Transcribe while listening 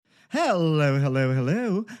Hello, hello,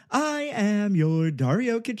 hello. I am your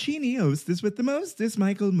Dario Caccini, hostess with the mostest,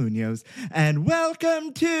 Michael Munoz. And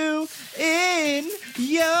welcome to In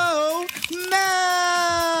Yo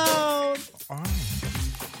Mouth.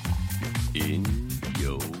 In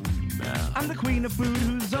Yo Mouth. I'm the queen of food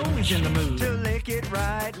who's always in the mood to lick it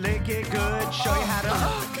right, lick it good, show you how to.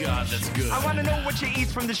 Oh, God, that's good. I want to know what you eat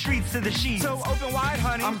from the streets to the sheets. So open wide,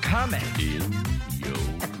 honey. I'm coming. In Yo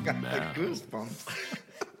Got Mouth. the goosebumps.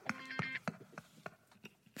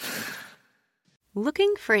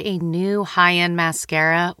 Looking for a new high-end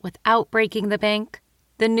mascara without breaking the bank?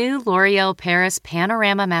 The new L'Oreal Paris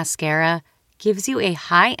Panorama Mascara gives you a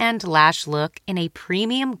high-end lash look in a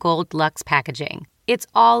premium gold luxe packaging. It's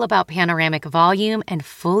all about panoramic volume and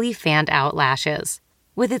fully fanned-out lashes.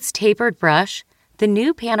 With its tapered brush, the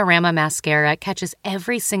new Panorama Mascara catches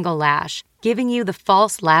every single lash, giving you the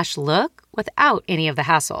false lash look without any of the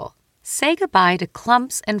hassle. Say goodbye to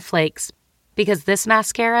clumps and flakes, because this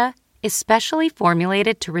mascara is specially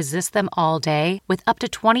formulated to resist them all day with up to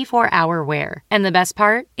 24-hour wear. And the best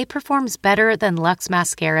part? It performs better than Luxe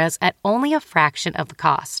mascaras at only a fraction of the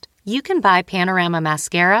cost. You can buy Panorama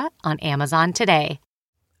Mascara on Amazon today.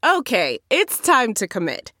 Okay, it's time to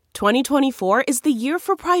commit. 2024 is the year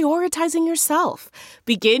for prioritizing yourself.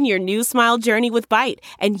 Begin your new smile journey with Byte,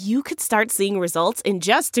 and you could start seeing results in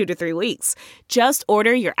just 2 to 3 weeks. Just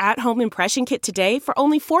order your at-home impression kit today for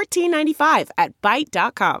only $14.95 at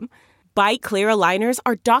Byte.com. Byte Clear aligners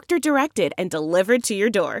are doctor-directed and delivered to your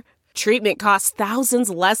door. Treatment costs thousands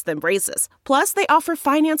less than braces. Plus, they offer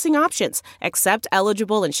financing options, accept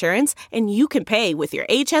eligible insurance, and you can pay with your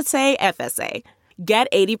HSA FSA.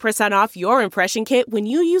 Get 80% off your impression kit when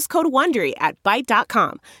you use code WONDERY at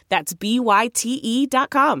Byte.com. That's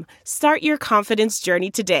BYTE.com. Start your confidence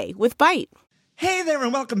journey today with Byte. Hey there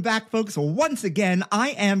and welcome back, folks. Once again,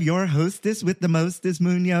 I am your hostess with the mostest,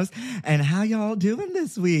 Munoz. And how y'all doing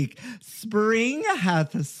this week? Spring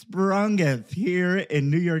hath sprungeth here in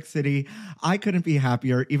New York City. I couldn't be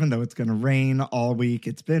happier, even though it's going to rain all week.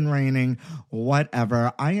 It's been raining,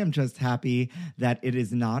 whatever. I am just happy that it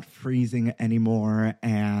is not freezing anymore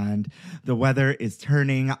and the weather is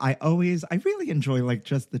turning. I really enjoy like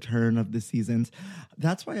just the turn of the seasons.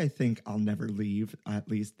 That's why I think I'll never leave at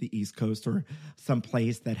least the East Coast or some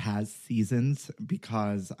place that has seasons,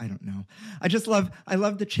 because I don't know. I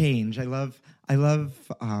love the change. I love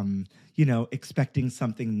expecting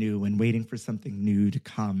something new and waiting for something new to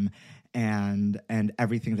come and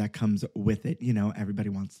everything that comes with it. You know, everybody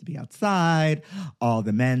wants to be outside. All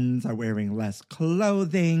the men's are wearing less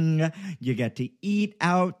clothing. You get to eat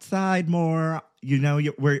outside more. You know,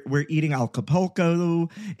 we're eating Acapulco.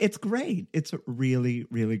 It's great. It's really,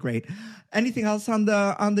 really great. Anything else on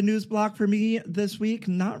the news block for me this week?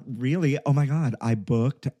 Not really. Oh my God, I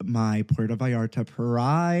booked my Puerto Vallarta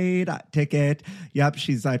Pride ticket. Yep,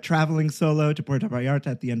 she's traveling solo to Puerto Vallarta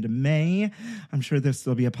at the end of May. I'm sure there'll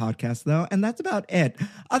still be a podcast though, and that's about it.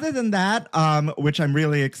 Other than that, which I'm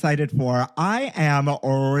really excited for, I am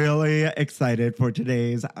really excited for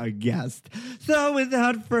today's guest. So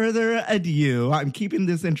without further ado, I'm keeping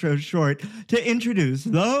this intro short to introduce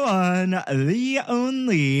the one, the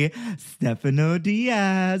only, Stefano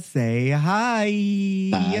Diaz. Say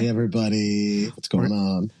hi. Hi, everybody. What's going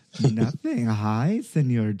on? Nothing. Hi,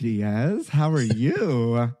 Senor Diaz. How are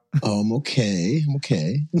you? Oh, I'm okay.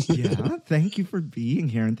 Yeah, thank you for being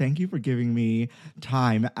here, and thank you for giving me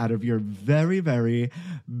time out of your very, very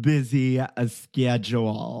busy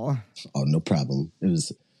schedule. Oh, no problem. It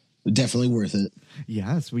was definitely worth it.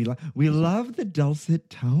 Yes, we love the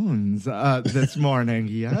dulcet tones this morning.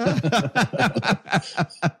 Yeah,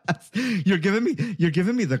 you're giving me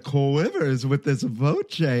the quivers with this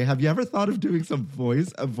voce. Have you ever thought of doing some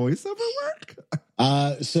voiceover work?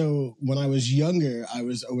 So when I was younger, I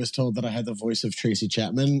was always told that I had the voice of Tracy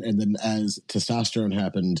Chapman, and then as testosterone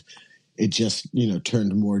happened, it just,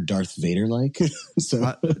 turned more Darth Vader-like.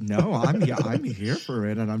 So no, I'm here for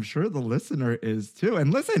it, and I'm sure the listener is too.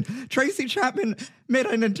 And listen, Tracy Chapman made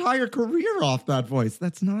an entire career off that voice.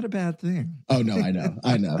 That's not a bad thing. Oh, no,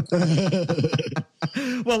 I know.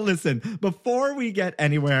 Well, listen, before we get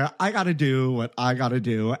anywhere, I got to do what I got to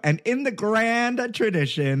do. And in the grand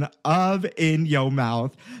tradition of In Yo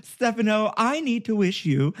Mouth, Stefano, I need to wish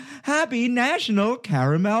you happy National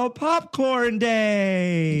Caramel Popcorn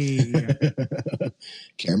Day.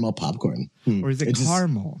 Caramel popcorn. Or is it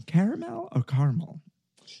caramel? Caramel or caramel?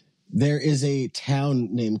 There is a town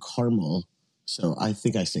named Carmel, so I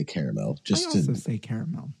think I say caramel. I also say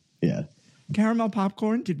caramel. Yeah. Caramel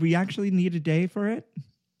popcorn? Did we actually need a day for it?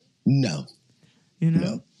 No.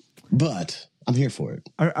 No. But I'm here for it.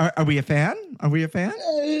 Are we a fan? Are we a fan?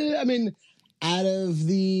 I mean, out of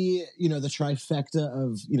the the trifecta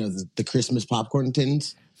of, the Christmas popcorn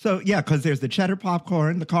tins. So, yeah, because there's the cheddar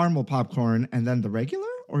popcorn, the caramel popcorn, and then the regular?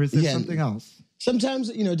 Or is there something else? Sometimes,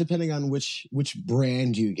 depending on which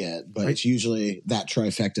brand you get, but it's usually that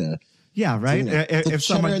trifecta. Yeah, right? So, the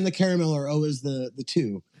cheddar and the caramel are always the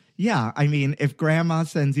two. Yeah, I mean, if grandma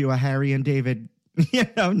sends you a Harry and David,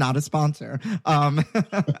 not a sponsor,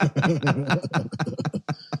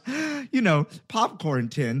 popcorn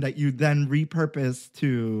tin that you then repurpose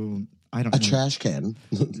to, I don't know. A trash can.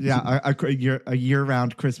 Yeah, a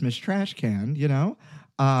year-round Christmas trash can,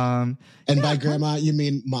 And by grandma, you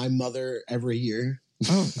mean my mother every year?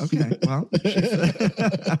 Oh, okay. Well,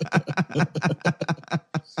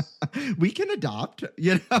 we can adopt,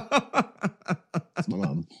 That's my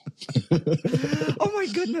mom. Oh my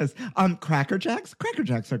goodness. Cracker Jacks? Cracker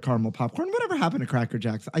Jacks are caramel popcorn. Whatever happened to Cracker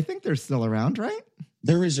Jacks? I think they're still around, right?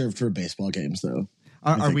 They're reserved for baseball games, though.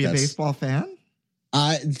 Are we a baseball fan?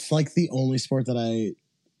 It's like the only sport that I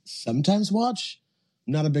sometimes watch.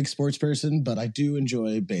 I'm not a big sports person, but I do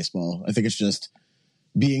enjoy baseball. I think it's just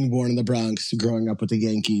being born in the Bronx, growing up with the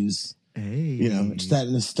Yankees. Hey. It's that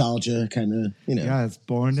nostalgia kind of, Yeah, it's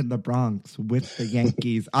born in the Bronx with the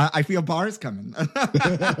Yankees. I feel bars coming.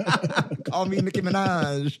 Call me Nicki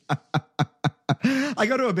Minaj. I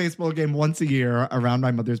go to a baseball game once a year around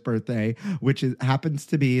my mother's birthday, which happens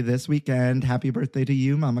to be this weekend. Happy birthday to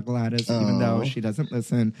you, Mama Gladys, even though she doesn't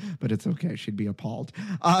listen, but it's okay. She'd be appalled.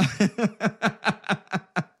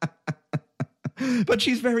 But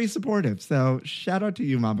she's very supportive. So shout out to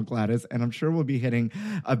you, Mama Gladys. And I'm sure we'll be hitting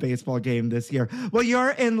a baseball game this year. Well, you're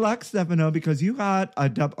in luck, Stefano, because you got a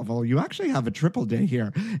double. Well, you actually have a triple day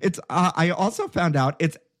here. It's I also found out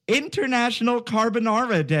it's International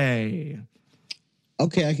Carbonara Day.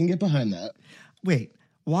 Okay, I can get behind that. Wait,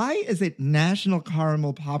 why is it National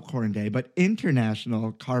Caramel Popcorn Day, but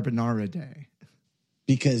International Carbonara Day?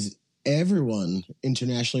 Because everyone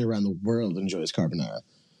internationally around the world enjoys carbonara.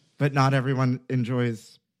 But not everyone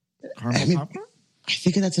enjoys caramel popcorn? I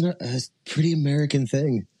think that's a pretty American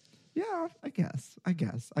thing. Yeah, I guess.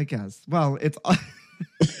 Well, it's...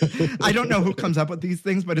 I don't know who comes up with these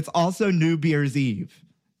things, but it's also New Beer's Eve.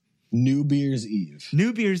 New Beer's Eve.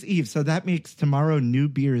 New Beer's Eve. So that makes tomorrow New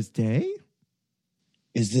Beer's Day?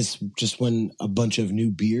 Is this just when a bunch of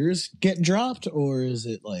new beers get dropped, or is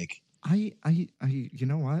it like... I you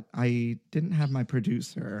know what? I didn't have my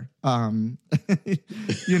producer,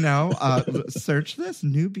 search this.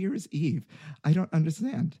 New Beer's Eve. I don't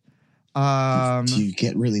understand. Do you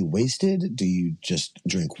get really wasted? Do you just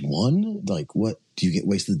drink one? Like, what do you get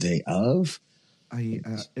wasted the day of?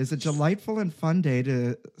 It's a delightful and fun day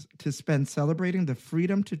to spend celebrating the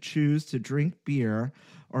freedom to choose to drink beer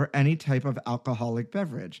or any type of alcoholic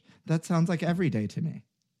beverage. That sounds like every day to me.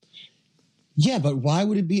 Yeah, but why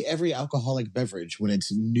would it be every alcoholic beverage when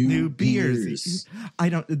it's new beers? I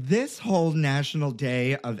don't. This whole national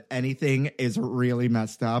day of anything is really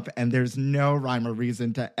messed up, and there's no rhyme or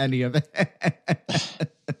reason to any of it.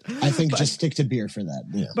 I think just stick to beer for that.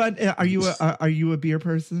 Yeah. But are you a beer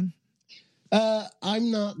person?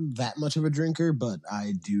 I'm not that much of a drinker, but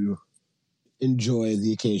I do enjoy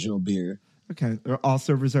the occasional beer. Okay, they're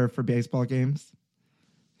also reserved for baseball games.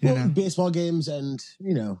 Baseball games and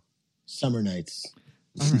summer nights.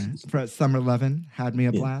 All right. For Summer 11 had me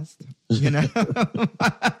a blast. Well,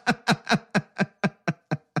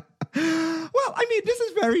 I mean,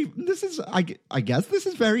 I guess this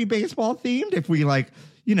is very baseball themed. If we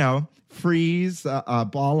freeze,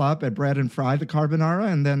 ball up at Bread and Fry the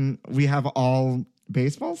carbonara, and then we have all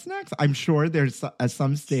baseball snacks. I'm sure there's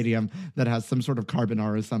some stadium that has some sort of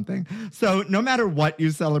carbonara or something. So no matter what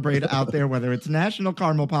you celebrate out there, whether it's National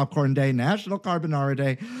Caramel Popcorn Day, National Carbonara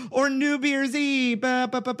Day, or New Beer's Eve,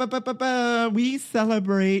 we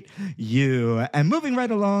celebrate you. And moving right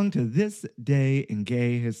along to this day in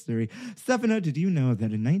gay history. Stefano, did you know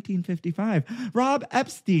that in 1955, Rob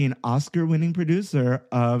Epstein, Oscar-winning producer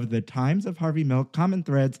of The Times of Harvey Milk, Common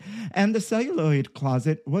Threads, and The Celluloid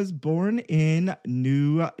Closet, was born in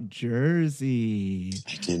New Jersey?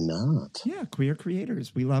 I did not. Yeah, queer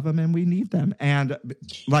creators. We love them and we need them. And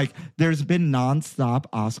there's been nonstop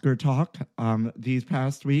Oscar talk these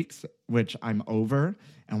past weeks, which I'm over,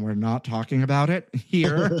 and we're not talking about it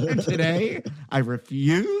here today. I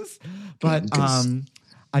refuse. But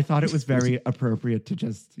I thought it was very appropriate to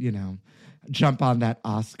just, jump on that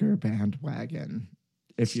Oscar bandwagon,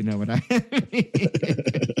 if you know what I mean.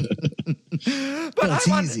 But it's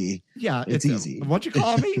easy. Yeah, it's easy. What'd you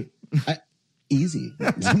call me? Easy.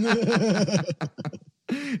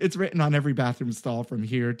 It's written on every bathroom stall from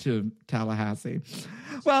here to Tallahassee.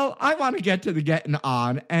 Well, I want to get to the getting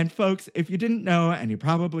on. And folks, if you didn't know, and you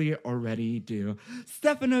probably already do,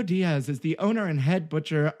 Stefano Diaz is the owner and head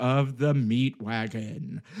butcher of the Meat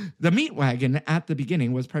Wagon. The Meat Wagon at the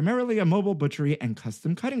beginning was primarily a mobile butchery and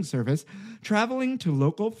custom cutting service, traveling to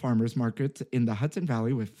local farmers markets in the Hudson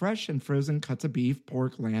Valley with fresh and frozen cuts of beef,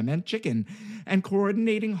 pork, lamb, and chicken, and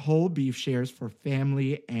coordinating whole beef shares for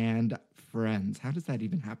family and friends. How does that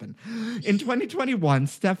even happen? In 2021,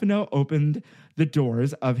 Stefano opened the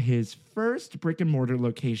doors of his first brick and mortar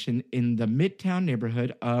location in the Midtown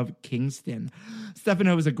neighborhood of Kingston.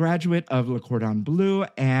 Stefano is a graduate of Le Cordon Bleu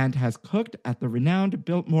and has cooked at the renowned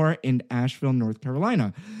Biltmore in Asheville, North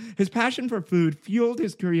Carolina. His passion for food fueled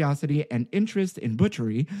his curiosity and interest in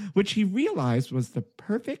butchery, which he realized was the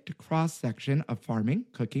perfect cross-section of farming,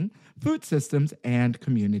 cooking, food systems, and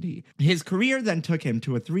community. His career then took him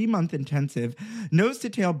to a 3-month intensive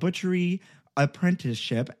nose-to-tail butchery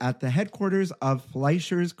apprenticeship at the headquarters of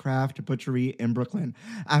Fleischer's Craft Butchery in Brooklyn.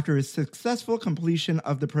 After his successful completion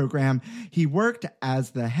of the program, he worked as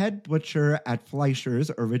the head butcher at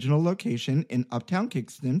Fleischer's original location in Uptown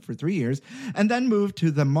Kingston for 3 years, and then moved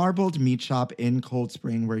to the Marbled Meat Shop in Cold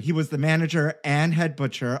Spring, where he was the manager and head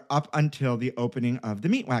butcher up until the opening of the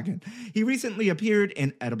Meat Wagon. He recently appeared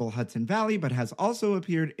in Edible Hudson Valley, but has also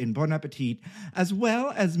appeared in Bon Appetit, as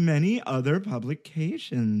well as many other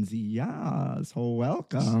publications. Yeah. So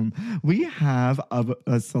welcome. We have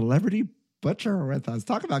a celebrity butcher with us.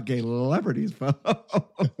 Talk about gay celebrities, folks.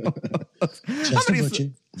 How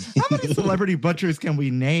many celebrity butchers can we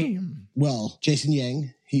name? Well, Jason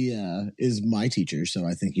Yang, he is my teacher, so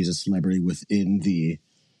I think he's a celebrity within the...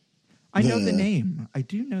 I know the name. I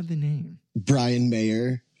do know the name. Brian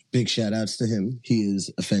Mayer, big shout outs to him. He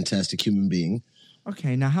is a fantastic human being.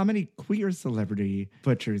 Okay, now how many queer celebrity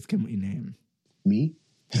butchers can we name? Me?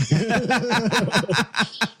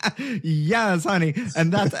 Yes, honey.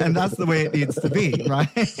 And that's the way it needs to be, right?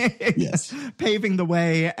 Yes. Paving the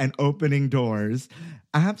way and opening doors.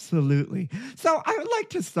 Absolutely. So I would like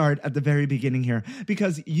to start at the very beginning here,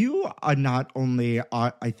 because you are not only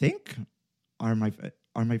I think are my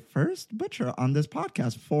first butcher on this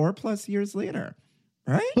podcast 4+ years later.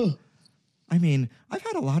 Right? Huh. I mean, I've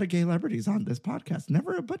had a lot of gay celebrities on this podcast.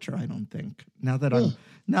 Never a butcher, I don't think. Now that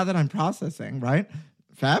I'm processing, right?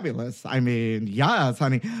 Fabulous. I mean, yes,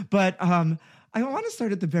 honey. But I want to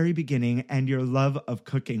start at the very beginning and your love of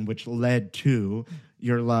cooking, which led to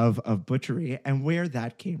your love of butchery, and where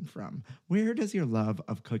that came from. Where does your love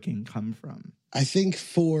of cooking come from? I think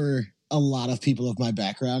for a lot of people of my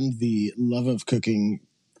background, the love of cooking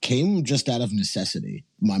came just out of necessity.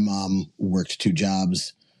 My mom worked 2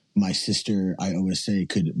 jobs. My sister, I always say,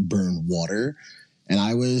 could burn water. And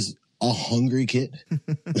I was a hungry kid.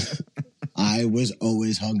 I was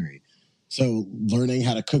always hungry. So learning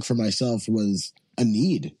how to cook for myself was a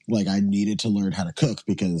need. Like, I needed to learn how to cook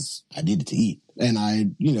because I needed to eat. And I,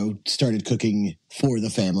 started cooking for the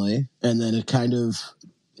family. And then it kind of,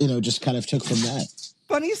 just kind of took from that.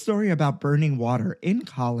 Funny story about burning water. In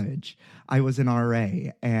college, I was an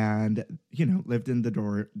RA and, lived in the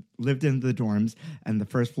dorms, and the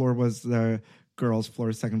first floor was the girls'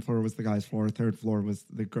 floor, second floor was the guys' floor, third floor was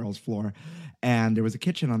the girls' floor. And there was a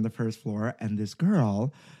kitchen on the first floor, and this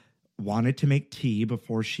girl wanted to make tea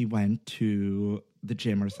before she went to the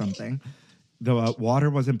gym or something. The water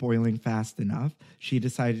wasn't boiling fast enough. She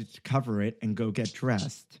decided to cover it and go get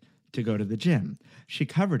dressed to go to the gym. She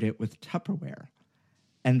covered it with Tupperware.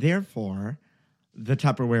 And therefore, the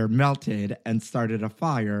Tupperware melted and started a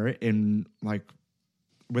fire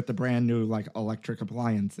with the brand new electric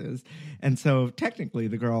appliances. And so technically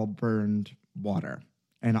the girl burned water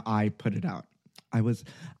and I put it out. I was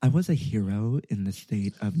a hero in the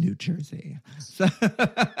state of New Jersey. So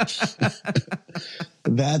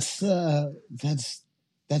that's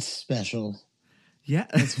special. Yeah.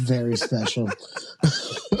 That's very special.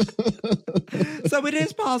 So it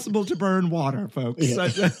is possible to burn water, folks. Yeah.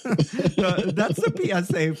 That's the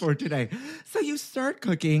PSA for today. So you start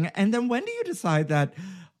cooking, and then when do you decide that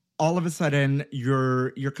all of a sudden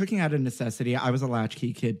you're cooking out of necessity? I was a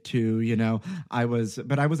latchkey kid too,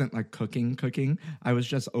 but I wasn't cooking. I was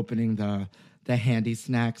just opening the handy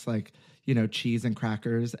snacks cheese and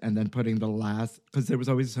crackers, and then putting the last, because there was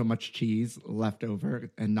always so much cheese left over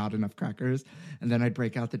and not enough crackers. And then I'd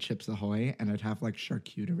break out the Chips Ahoy and I'd have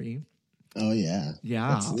charcuterie. Oh, yeah. Yeah.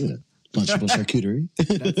 That's it. Lunchable charcuterie.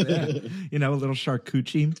 That's it. A little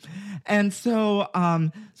charcuterie. And so,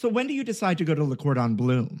 so when do you decide to go to Le Cordon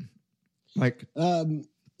Bleu?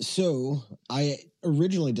 So I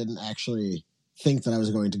originally didn't actually think that I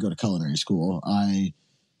was going to go to culinary school. I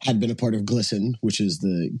had been a part of GLSEN, which is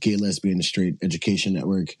the Gay, Lesbian, and Straight Education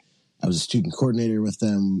Network. I was a student coordinator with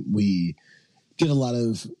them. We did a lot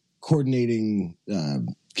of coordinating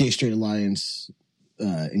Gay Straight Alliance,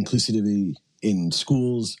 inclusivity in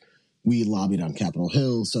schools. We lobbied on Capitol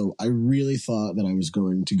Hill. So I really thought that I was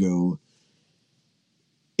going to go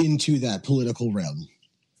into that political realm.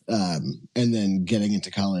 And then getting into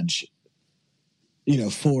college,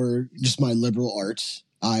 for just my liberal arts,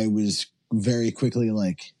 I was very quickly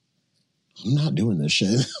like, I'm not doing this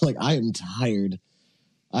shit. Like, I am tired.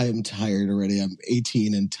 I am tired already. I'm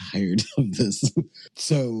 18 and tired of this.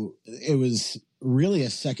 So it was really a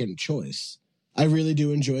second choice. I really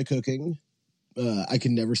do enjoy cooking. I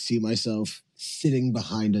can never see myself sitting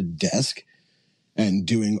behind a desk and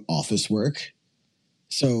doing office work.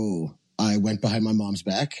 So I went behind my mom's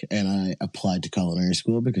back and I applied to culinary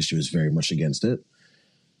school because she was very much against it.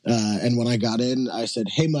 And when I got in, I said,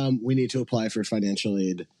 "Hey, Mom, we need to apply for financial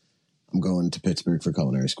aid. I'm going to Pittsburgh for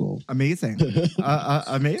culinary school." Amazing.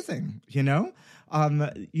 Amazing.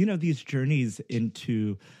 These journeys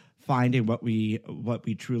into finding what we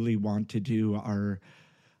truly want to do are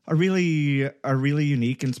really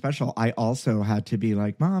unique and special. I also had to be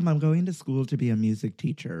like, "Mom, I'm going to school to be a music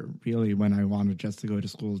teacher," really, when I wanted just to go to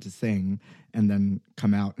school to sing and then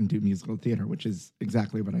come out and do musical theater, which is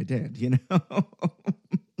exactly what I did,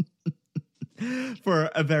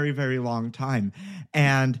 for a very, very long time.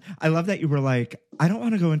 And I love that you were like, "I don't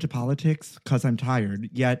want to go into politics because I'm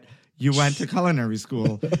tired," yet you went to culinary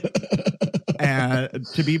school and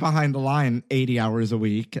to be behind the line 80 hours a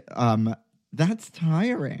week. That's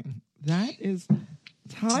tiring. That is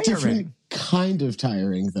tiring. Different kind of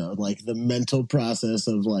tiring, though. Like the mental process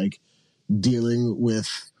of like dealing with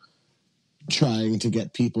trying to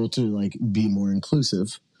get people to like be more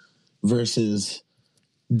inclusive versus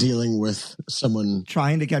dealing with someone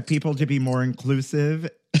trying to get people to be more inclusive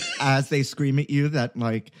as they scream at you that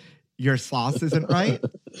like your sauce isn't right.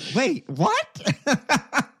 Wait, what?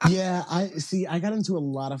 Yeah, I got into a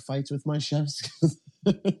lot of fights with my chefs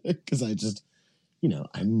because I just,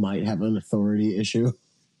 I might have an authority issue.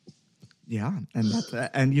 Yeah,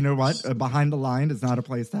 and you know what? Behind the line is not a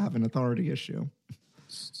place to have an authority issue.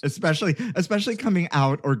 Especially coming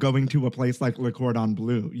out or going to a place like Le Cordon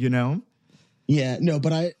Bleu, Yeah, no,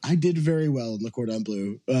 but I did very well in Le Cordon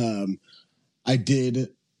Bleu. I did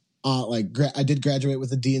I did graduate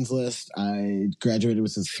with a Dean's List. I graduated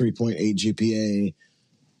with a 3.8 GPA.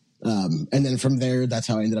 And then from there, that's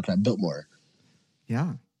how I ended up at Biltmore.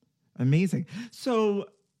 Yeah, amazing. So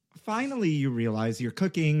finally you realize you're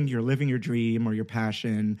cooking, you're living your dream or your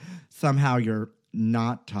passion. Somehow you're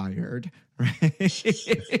not tired, right?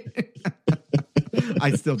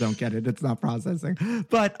 I still don't get it. It's not processing.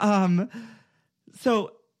 But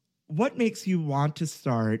so what makes you want to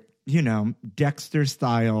start, Dexter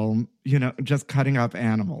style, just cutting up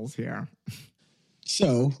animals here?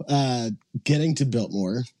 So getting to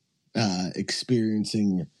Biltmore,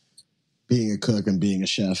 experiencing being a cook and being a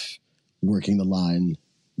chef, working the line,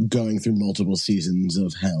 going through multiple seasons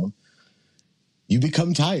of hell, you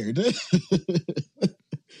become tired.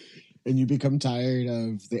 And you become tired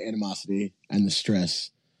of the animosity and the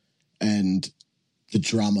stress and the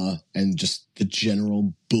drama and just the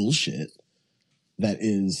general bullshit that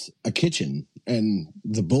is a kitchen. And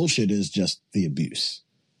the bullshit is just the abuse.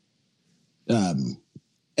 And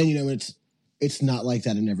it's not like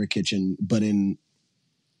that in every kitchen, but in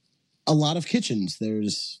a lot of kitchens,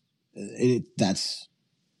 that's the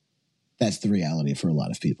reality for a lot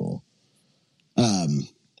of people.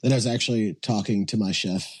 And I was actually talking to my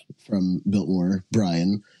chef from Biltmore,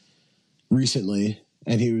 Brian, recently,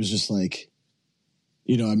 and he was just like,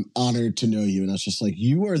 "I'm honored to know you." And I was just like,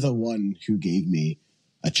 "You are the one who gave me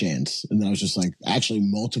a chance." And then I was just like, actually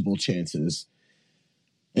multiple chances.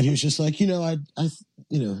 And he was just like, I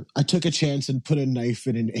took a chance and put a knife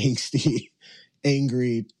in an angsty,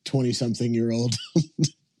 angry 20-something-year-old.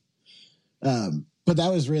 But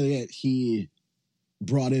that was really it. He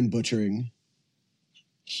brought in butchering.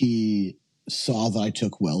 He saw that I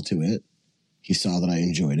took well to it. He saw that I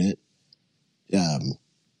enjoyed it.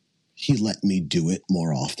 He let me do it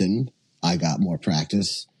more often. I got more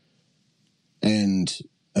practice. And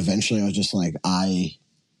eventually I was just like, I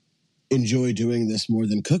enjoy doing this more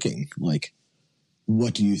than cooking. Like,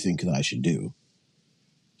 what do you think that I should do?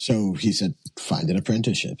 So he said, find an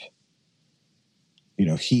apprenticeship.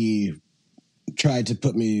 He tried to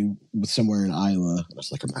put me somewhere in Iowa. I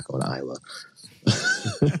was like, I'm not going to Iowa.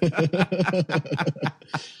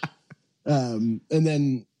 And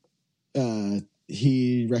then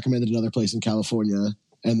he recommended another place in California.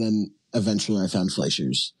 And then eventually I found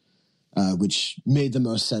Fleischer's, which made the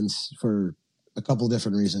most sense for a couple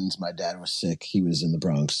different reasons. My dad was sick. He was in the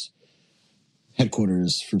Bronx.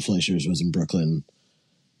 Headquarters for Fleischers was in Brooklyn.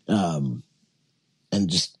 And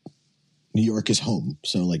just New York is home.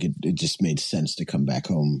 So like it just made sense to come back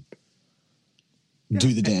home,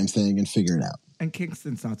 do the damn thing and figure it out. And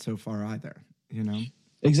Kingston's not so far either, you know?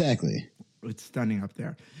 Exactly. It's stunning up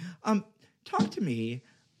there. Talk to me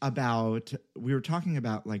about, we were talking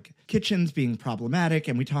about like kitchens being problematic,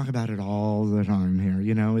 and we talk about it all the time here.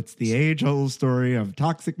 You know, it's the age-old story of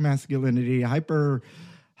toxic masculinity, hyper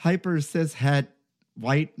cishet,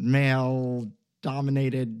 white male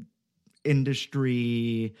dominated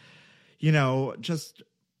industry. You know, just,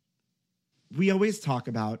 we always talk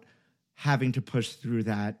about having to push through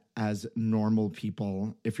that as normal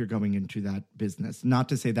people if you're going into that business. Not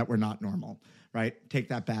to say that we're not normal, right? Take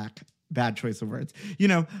that back. Bad choice of words. You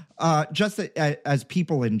know, just as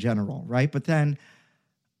people in general, right? But then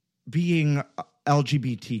being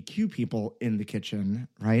LGBTQ people in the kitchen,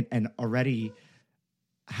 right? And already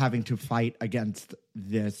having to fight against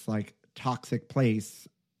this like toxic place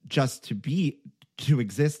just to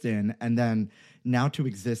exist in, and then now to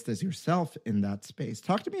exist as yourself in that space.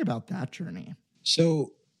 Talk to me about that journey.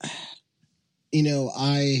 So, you know,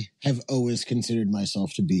 I have always considered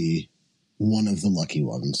myself to be one of the lucky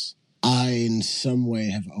ones. I, in some way,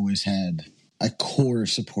 have always had a core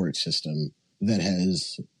support system that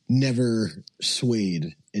has never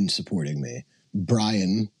swayed in supporting me.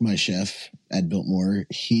 Brian, my chef at Biltmore,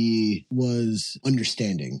 he was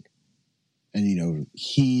understanding. And, you know,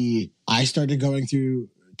 I started going through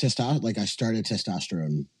I started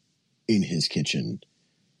testosterone in his kitchen.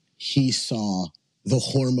 He saw the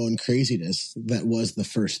hormone craziness that was the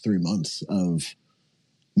first 3 months of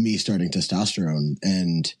me starting testosterone.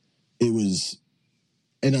 And it was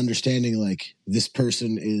an understanding like this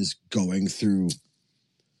person is going through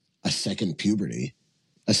a second puberty,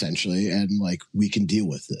 essentially, and like we can deal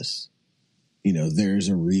with this. You know, there's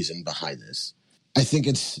a reason behind this. I think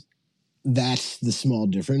that's the small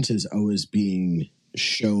difference, is always being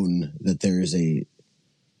shown that there is a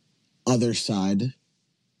other side.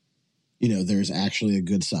 You know, there's actually a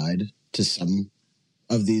good side to some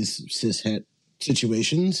of these cishet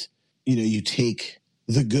situations. You know, you take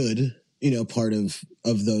the good, you know, part of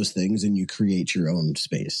those things and you create your own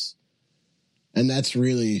space. And that's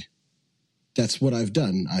what I've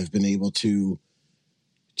done. I've been able to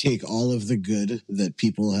take all of the good that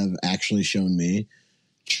people have actually shown me,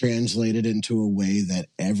 translate it into a way that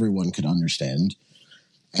everyone could understand,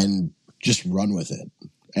 and just run with it.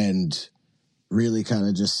 And really kind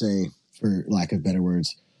of just say, for lack of better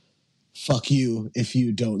words, fuck you if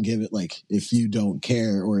you don't give it, like, if you don't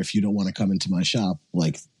care or if you don't want to come into my shop,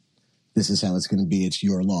 like, this is how it's going to be. It's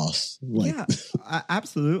your loss. Like, yeah,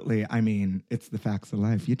 absolutely. I mean, it's the facts of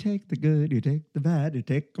life. You take the good, you take the bad, you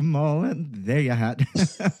take them all, and there you had.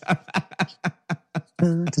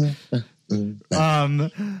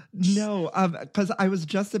 Because I was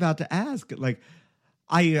just about to ask, like,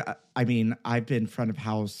 I mean, I've been front of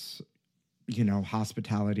house, you know,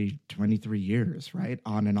 hospitality 23 years, right?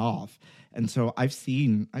 On and off. And so I've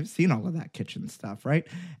seen all of that kitchen stuff, right?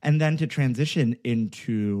 And then to transition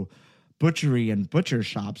into butchery and butcher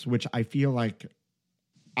shops, which I feel like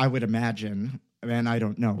I would imagine, and I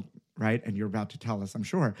don't know, right? And you're about to tell us, I'm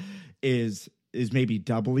sure, is maybe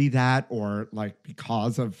doubly that, or like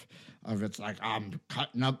because of it's like, I'm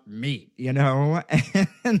cutting up meat, you know,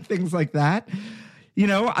 and things like that. You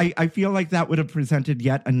know, I feel like that would have presented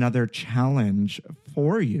yet another challenge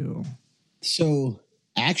for you. So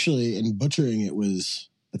actually in butchering, it was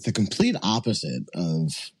the complete opposite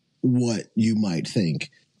of what you might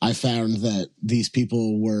think. I found that these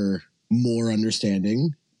people were more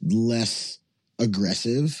understanding, less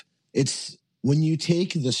aggressive. It's when you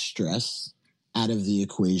take the stress out of the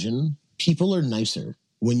equation, people are nicer.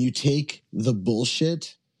 When you take the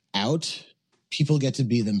bullshit out, people get to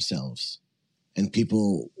be themselves and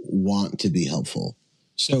people want to be helpful.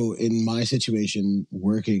 So in my situation,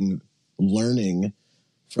 learning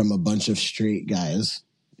from a bunch of straight guys,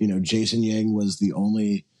 you know, Jason Yang was the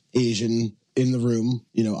only Asian in the room.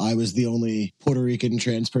 You know, I was the only Puerto Rican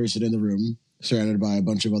trans person in the room, surrounded by a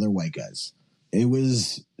bunch of other white guys. It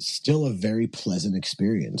was still a very pleasant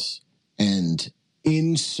experience. And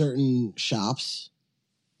in certain shops,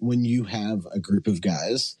 when you have a group of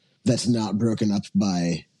guys that's not broken up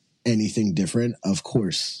by anything different, of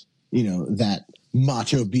course, you know, that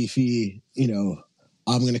macho beefy, you know,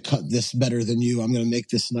 I'm going to cut this better than you, I'm going to make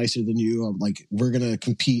this nicer than you, I'm like, we're going to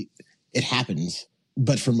compete. It happens.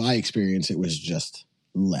 But from my experience, it was just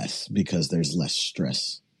less because there's less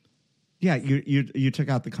stress. Yeah, you took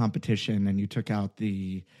out the competition and you took out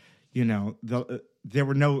the, you know, there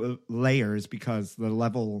were no layers because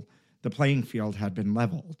the playing field had been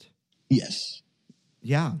leveled. Yes.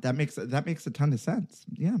 Yeah, that makes a ton of sense.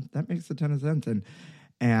 Yeah, that makes a ton of sense.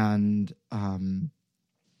 And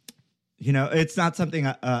you know, it's not something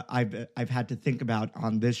I've had to think about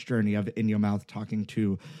on this journey of In Your Mouth, talking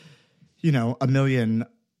to, you know, a million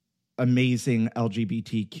amazing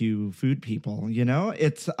LGBTQ food people. You know,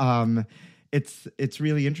 it's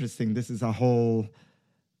really interesting. This is a whole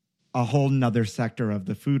nother sector of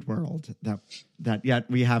the food world that yet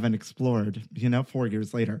we haven't explored, you know, 4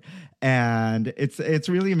 years later. And it's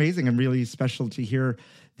really amazing and really special to hear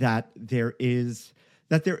that there is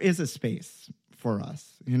a space for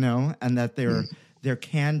us, you know, and that there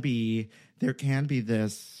can be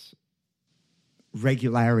this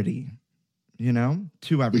regularity, you know,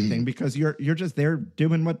 to everything, because you're just there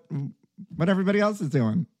doing what everybody else is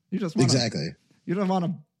doing. You just want you don't want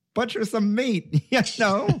to butcher some meat, you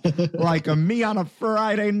know, like me on a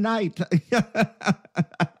Friday night.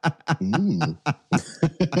 Mm.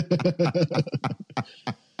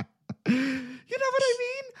 You know what I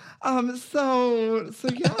mean? So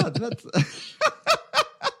yeah, that's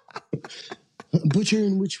Butcher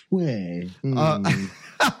in which way? Mm.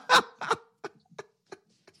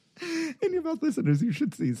 In Your Mouth listeners, you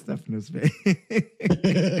should see Stefano's face.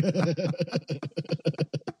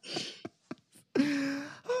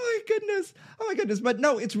 Oh my goodness. But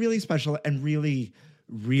no, it's really special and really,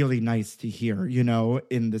 really nice to hear, you know,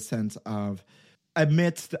 in the sense of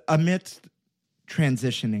amidst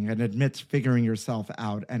transitioning and amidst figuring yourself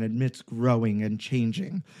out and amidst growing and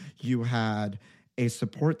changing, you had a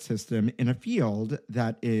support system in a field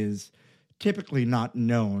that is typically not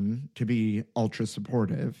known to be ultra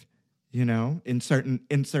supportive, you know, in certain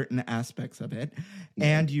aspects of it.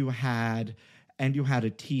 Yeah. And you had a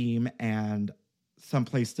team and some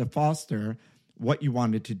place to foster what you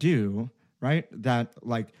wanted to do, right? That,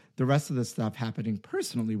 like, the rest of the stuff happening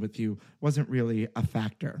personally with you wasn't really a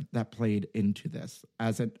factor that played into this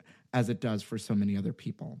as it does for so many other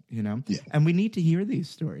people, you know? Yeah. And we need to hear these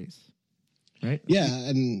stories, right? Yeah,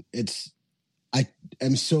 and I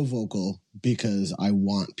am so vocal because I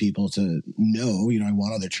want people to know, you know, I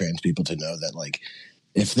want other trans people to know that, like,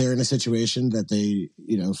 if they're in a situation that they,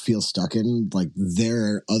 you know, feel stuck in, like, there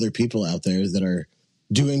are other people out there that are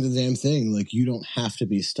doing the damn thing. Like, you don't have to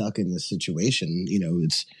be stuck in this situation. You know,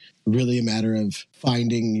 it's really a matter of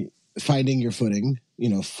finding your footing, you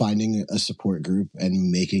know, finding a support group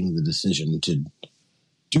and making the decision to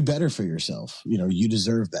do better for yourself. You know, you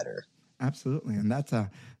deserve better. Absolutely. And that's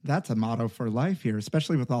a motto for life here,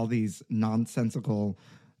 especially with all these nonsensical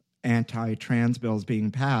anti-trans bills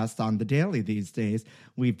being passed on the daily these days.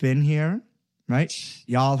 We've been here, right?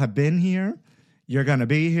 Y'all have been here. You're going to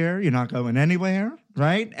be here. You're not going anywhere,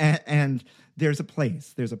 right? And there's a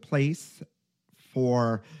place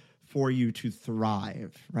for you to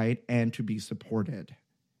thrive, right? And to be supported.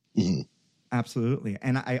 Mm-hmm. Absolutely.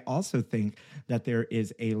 And I also think that there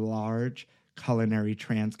is a large culinary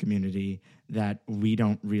trans community that we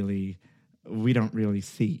don't really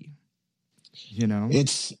see, you know?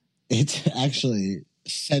 It's actually,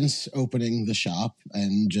 since opening the shop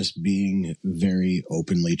and just being very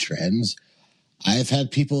openly trans, I've had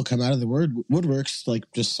people come out of the woodworks, like,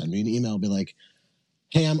 just send me an email, be like,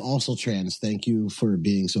 hey, I'm also trans. Thank you for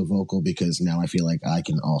being so vocal, because now I feel like I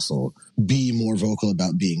can also be more vocal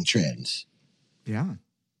about being trans. Yeah.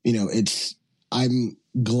 You know, I'm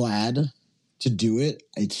glad to do it.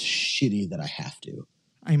 It's shitty that I have to.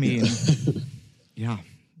 I mean, yeah.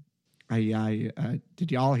 I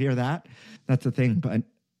did y'all hear that? That's the thing. But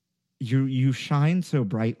you shine so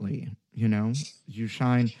brightly, you know? You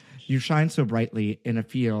shine so brightly in a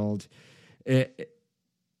field,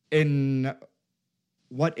 in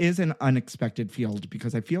what is an unexpected field,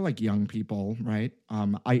 because I feel like young people, right?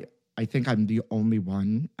 I think I'm the only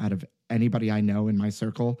one out of anybody I know in my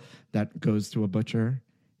circle that goes to a butcher.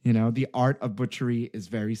 You know, the art of butchery is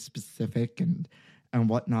very specific and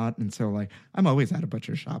whatnot. And so, like, I'm always at a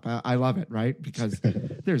butcher shop. I love it, right? Because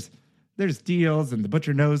there's deals and the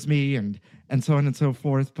butcher knows me and so on and so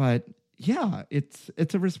forth. But yeah, it's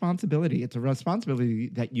a responsibility. It's a responsibility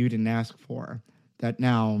that you didn't ask for, that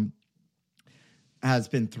now has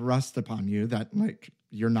been thrust upon you, that, like,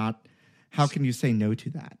 you're not, how can you say no to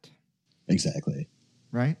that? Exactly.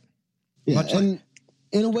 Right? Yeah. And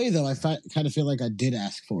in a way, though, I kind of feel like I did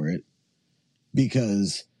ask for it,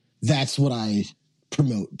 because that's what I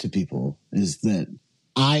promote to people, is that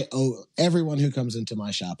I owe everyone who comes into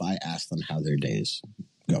my shop, I ask them how their day is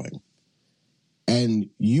going. And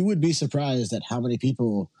you would be surprised at how many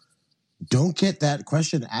people don't get that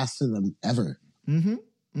question asked to them ever. Mm-hmm.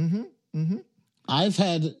 Mm-hmm. Mm-hmm. I've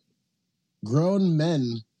had grown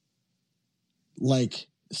men like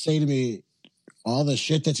say to me all the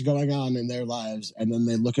shit that's going on in their lives, and then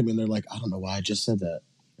they look at me and they're like, I don't know why I just said that.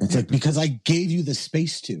 It's like, because I gave you the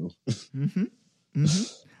space to. Mm-hmm. Mm-hmm.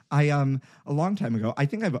 I a long time ago, I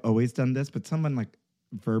think I've always done this, but someone like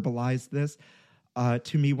verbalized this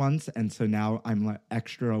to me once, and so now I'm like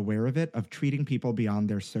extra aware of it, of treating people beyond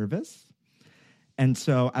their service. And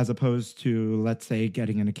so as opposed to, let's say,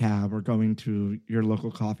 getting in a cab or going to your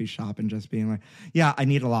local coffee shop and just being like, yeah, I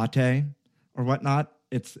need a latte or whatnot,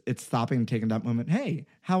 it's stopping and taking that moment. Hey,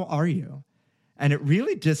 how are you? And it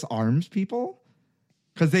really disarms people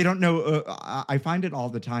because they don't know. I find it all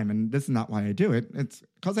the time, and this is not why I do it. It's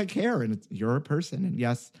because I care, and you're a person. And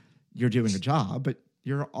yes, you're doing a job, but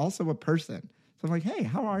you're also a person. So I'm like, hey,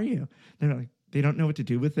 how are you? They're like, they don't know what to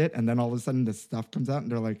do with it. And then all of a sudden this stuff comes out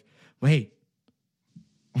and they're like, wait,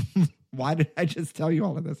 why did I just tell you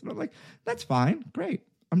all of this? And I'm like, that's fine. Great.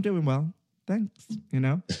 I'm doing well. Thanks.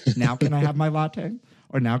 Now can I have my latte?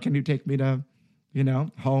 Or now can you take me to,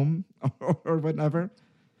 home or whatever?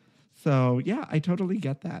 So yeah, I totally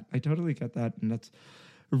get that. And that's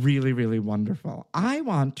really, really wonderful. I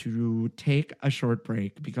want to take a short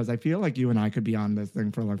break because I feel like you and I could be on this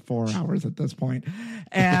thing for like 4 hours at this point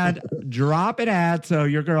and drop an ad so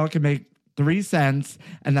your girl can make 3 cents.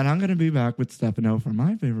 And then I'm going to be back with Stefano for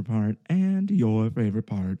my favorite part and your favorite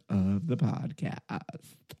part of the podcast.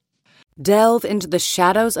 Delve into the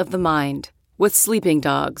shadows of the mind with Sleeping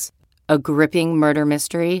Dogs, a gripping murder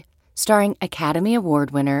mystery starring Academy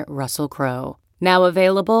Award winner Russell Crowe. Now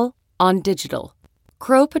available on digital.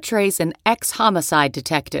 Crowe portrays an ex-homicide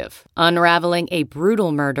detective unraveling a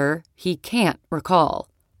brutal murder he can't recall.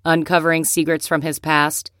 Uncovering secrets from his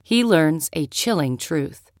past, he learns a chilling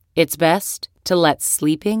truth. It's best to let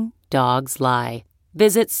sleeping dogs lie.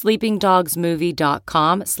 Visit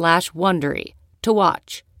sleepingdogsmovie.com/Wondery to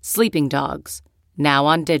watch Sleeping Dogs, now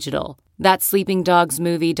on digital. That's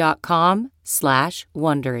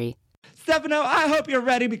sleepingdogsmovie.com/Wondery. Stefano, I hope you're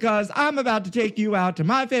ready because I'm about to take you out to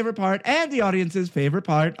my favorite part and the audience's favorite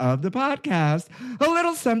part of the podcast. A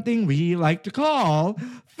little something we like to call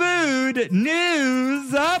Food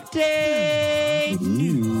News Update.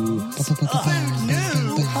 Food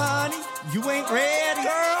news, honey. You ain't ready,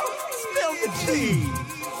 girl? Spill the tea.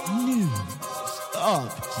 News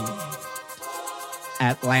Update.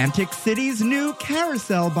 Atlantic City's new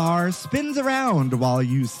carousel bar spins around while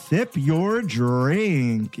you sip your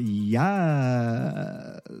drink.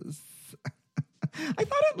 Yes. I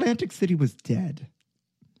thought Atlantic City was dead.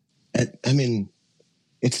 I mean,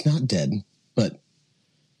 it's not dead, but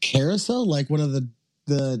carousel, like one of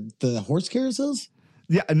the horse carousels?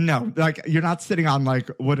 Yeah, no, like you're not sitting on like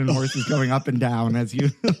wooden horses going up and down as you...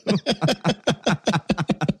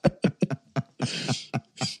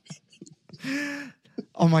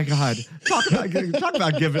 Oh my God! Talk about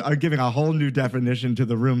giving a whole new definition to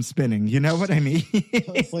the room spinning. You know what I mean? I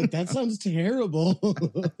was like, that sounds terrible.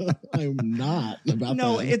 I'm not about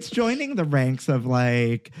No, that. it's joining the ranks of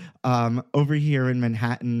like over here in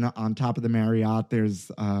Manhattan on top of the Marriott. There's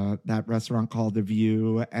that restaurant called The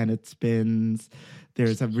View, and it spins.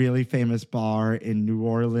 There's a really famous bar in New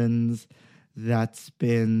Orleans that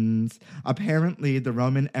spins. Apparently, the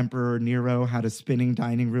Roman Emperor Nero had a spinning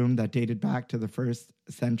dining room that dated back to the 1st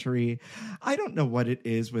century. I don't know what it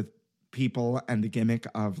is with people and the gimmick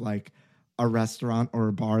of like a restaurant or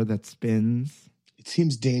a bar that spins. It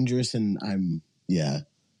seems dangerous, and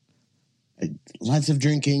lots of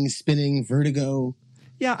drinking, spinning, vertigo.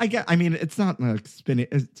 Yeah, I mean, it's not like spinning.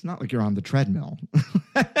 It's not like you're on the treadmill.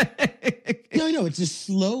 No, I know. It just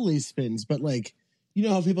slowly spins, but like, you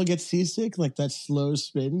know how people get seasick? Like that slow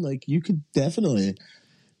spin? Like you could definitely.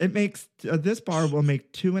 It makes, this bar will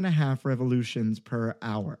make 2.5 revolutions per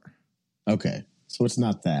hour. Okay. So it's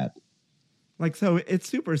not that. Like, so it's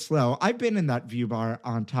super slow. I've been in that View bar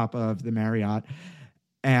on top of the Marriott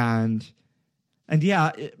and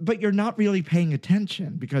yeah, but you're not really paying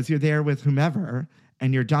attention because you're there with whomever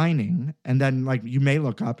and you're dining. And then like you may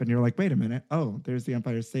look up and you're like, wait a minute. Oh, there's the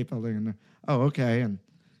Empire State Building. And oh, okay. And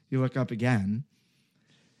you look up again.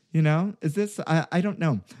 You know, is this, I don't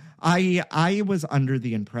know. I was under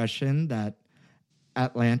the impression that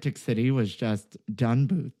Atlantic City was just done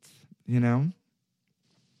boots, you know?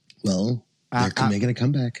 Well, they're making a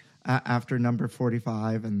comeback. After number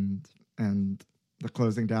 45 and the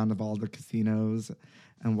closing down of all the casinos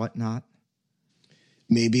and whatnot.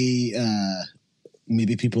 Maybe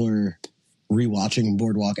people are rewatching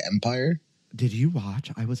Boardwalk Empire. Did you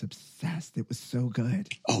watch? I was obsessed. It was so good.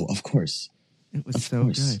 Oh, of course. It was so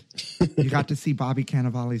good. You got to see Bobby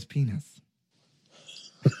Cannavale's penis.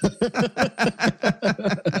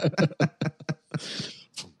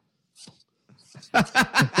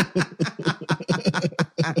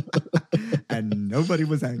 And nobody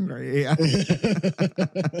was angry.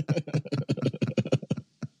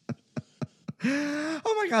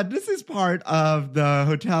 Oh my God, this is part of the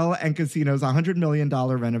hotel and casino's $100 million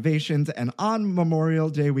renovations. And on Memorial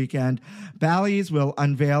Day weekend, Bally's will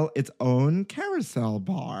unveil its own carousel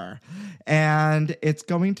bar. And it's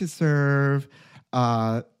going to serve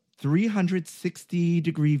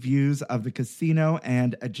 360-degree views of the casino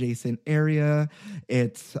and adjacent area.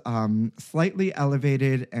 It's slightly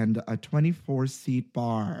elevated, and a 24-seat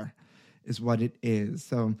bar is what it is.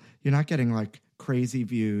 So you're not getting like crazy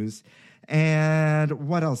views. And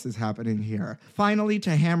what else is happening here? Finally,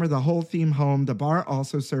 to hammer the whole theme home, the bar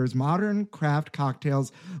also serves modern craft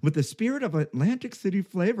cocktails with the spirit of Atlantic City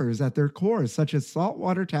flavors at their core, such as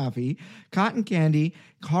saltwater taffy, cotton candy,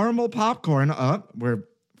 caramel popcorn, we're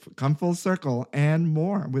come full circle, and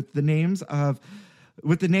more, with the names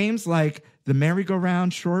like the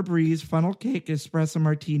Merry-Go-Round, Shore Breeze, Funnel Cake, Espresso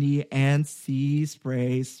Martini, and Sea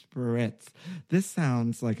Spray Spritz. This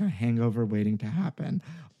sounds like a hangover waiting to happen,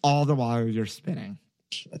 all the while you're spinning.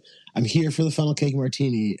 I'm here for the Funnel Cake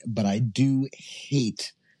Martini, but I do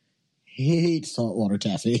hate saltwater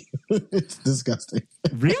taffy. It's disgusting.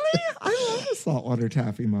 Really? I love a saltwater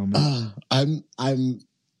taffy moment. I'm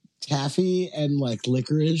taffy and like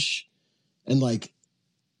licorice, and like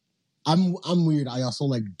I'm weird. I also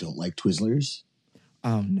like don't like Twizzlers.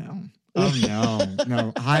 Oh no.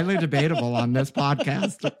 No. Highly debatable on this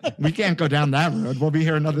podcast. We can't go down that road. We'll be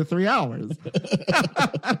here another 3 hours.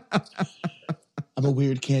 I'm a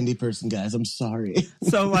weird candy person, guys. I'm sorry.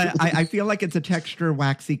 So I feel like it's a texture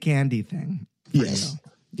waxy candy thing. Yes.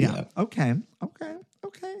 Yeah. Okay.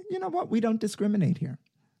 You know what? We don't discriminate here.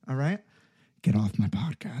 All right? Get off my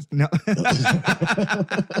podcast. No.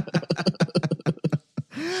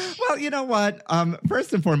 Well, you know what?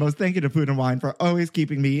 First and foremost, thank you to Food and Wine for always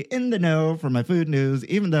keeping me in the know for my food news,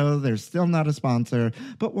 even though they're still not a sponsor.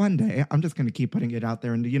 But one day, I'm just going to keep putting it out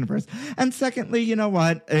there in the universe. And secondly, you know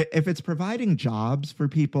what? If it's providing jobs for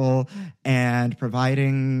people and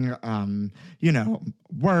providing,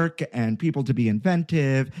 work and people to be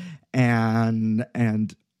inventive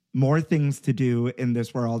and more things to do in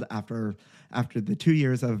this world after the 2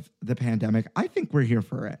 years of the pandemic, I think we're here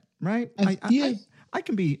for it, right? I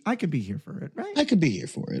can be here for it, right? I could be here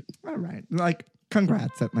for it. All right. Like,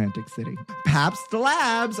 congrats, Atlantic City. Pabst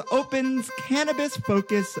Labs opens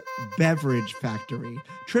cannabis-focused beverage factory.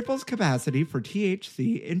 Triples capacity for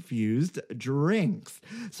THC-infused drinks.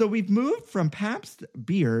 So we've moved from Pabst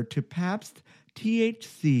beer to Pabst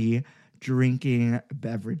THC drinking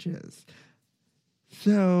beverages.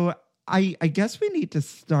 So I guess we need to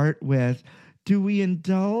start with, do we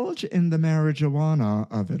indulge in the marijuana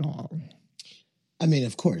of it all? I mean,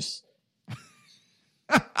 of course.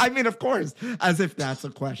 Of course, as if that's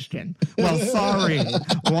a question. Well, sorry.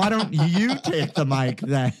 Why don't you take the mic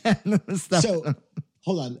then? So,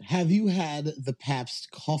 hold on. Have you had the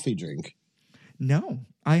Pabst coffee drink? No,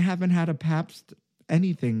 I haven't had a Pabst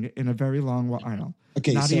anything in a very long while.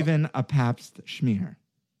 Okay, Not even a Pabst schmear.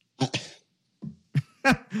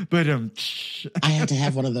 But I had to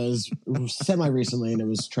have one of those semi-recently, and it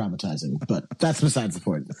was traumatizing. But that's besides the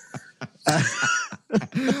point.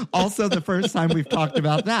 Also, the first time we've talked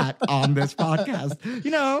about that on this podcast. You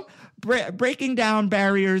know, breaking down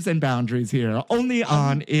barriers and boundaries here, only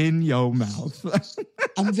on In Yo Mouth.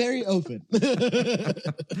 I'm very open.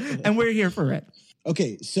 And we're here for it.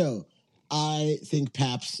 Okay, so I think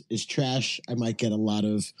Pabst is trash. I might get a lot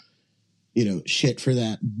of, shit for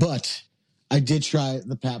that. But I did try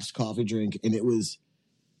the Pabst coffee drink, and it was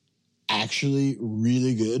actually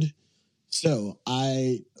really good. So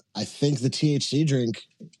I think the THC drink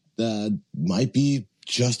might be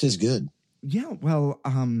just as good. Yeah, well,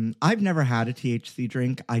 I've never had a THC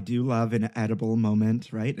drink. I do love an edible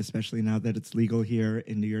moment, right? Especially now that it's legal here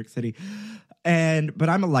in New York City. But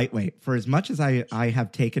I'm a lightweight. For as much as I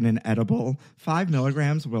have taken an edible, 5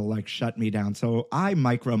 milligrams will like shut me down. So I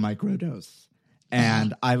microdose.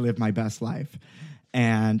 And I live my best life.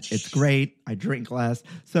 And it's great. I drink less.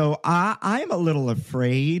 So I'm a little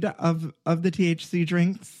afraid of the THC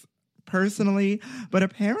drinks personally. But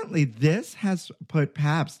apparently this has put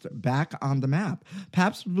Pabst back on the map.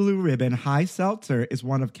 Pabst Blue Ribbon High Seltzer is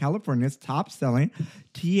one of California's top-selling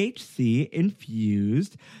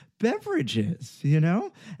THC-infused beverages,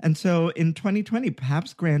 And so in 2020,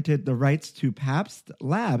 Pabst granted the rights to Pabst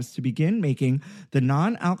Labs to begin making the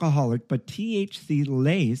non-alcoholic but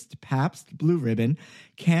THC-laced Pabst Blue Ribbon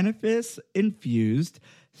cannabis-infused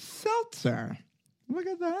seltzer. Look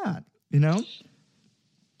at that, I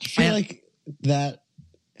feel like that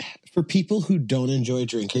for people who don't enjoy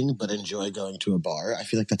drinking but enjoy going to a bar, I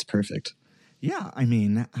feel like that's perfect. Yeah, I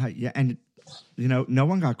mean, yeah, and you know, no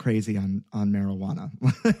one got crazy on marijuana.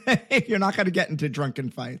 You're not going to get into drunken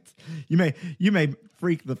fights. You may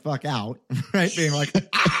freak the fuck out, right? Being like,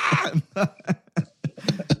 ah!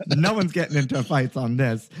 No one's getting into fights on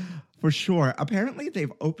this. For sure. Apparently,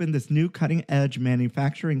 they've opened this new cutting-edge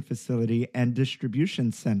manufacturing facility and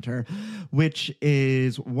distribution center, which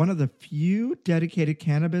is one of the few dedicated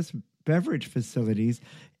cannabis beverage facilities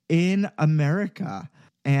in America.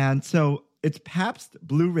 And so it's Pabst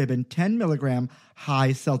Blue Ribbon 10 milligram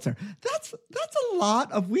high seltzer. That's a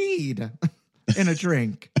lot of weed in a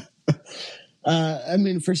drink. I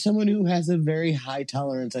mean, for someone who has a very high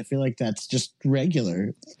tolerance, I feel like that's just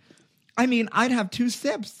regular. I mean, I'd have 2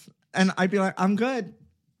 sips and I'd be like, I'm good.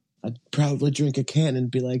 I'd probably drink a can and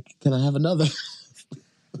be like, can I have another?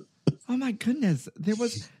 Oh my goodness. There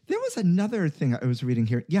was another thing I was reading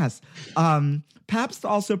here. Yes. Pabst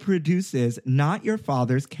also produces Not Your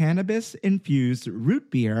Father's cannabis-infused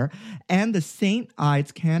root beer and the St.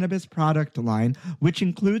 Ides cannabis product line, which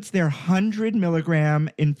includes their 100 milligram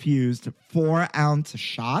infused 4-ounce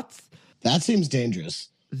shots. That seems dangerous.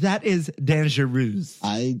 That is dangerous.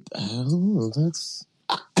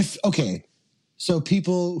 Okay. So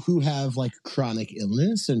people who have like chronic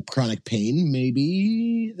illness and chronic pain,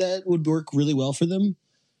 maybe that would work really well for them.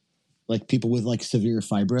 Like people with like severe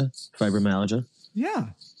fibromyalgia. Yeah,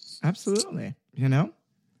 absolutely. You know?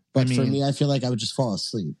 But for me, I feel like I would just fall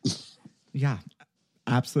asleep. Yeah,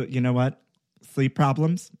 absolutely. You know what? Sleep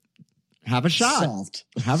problems? Have a shot. Solved.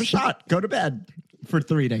 Have a shot. Go to bed for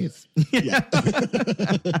 3 days. Yeah.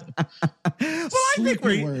 Well, I think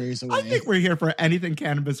we're here for anything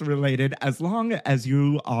cannabis related, as long as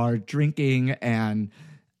you are drinking and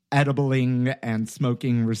edibling and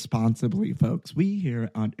smoking responsibly, folks. We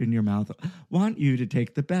here on In Your Mouth want you to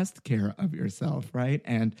take the best care of yourself, right?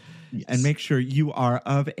 And make sure you are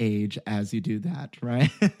of age as you do that,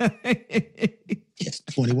 right? Yes,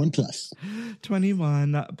 21 plus.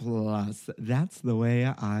 21 plus. That's the way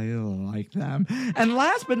I like them. And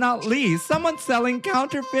last but not least, someone selling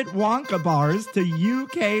counterfeit Wonka bars to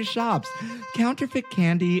UK shops. Counterfeit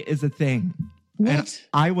candy is a thing. What? And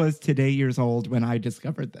I was today years old when I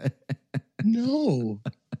discovered that. No.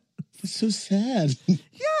 That's so sad.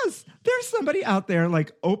 Yes. There's somebody out there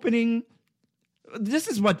like opening. This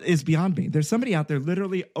is what is beyond me. There's somebody out there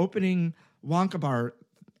literally opening Wonka bar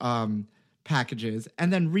packages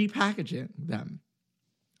and then repackaging them,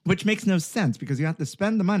 which makes no sense because you have to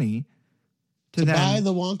spend the money to then buy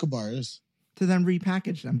the Wonka bars to then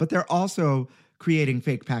repackage them. But they're also creating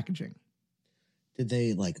fake packaging. Did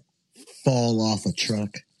they like fall off a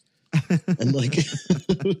truck and like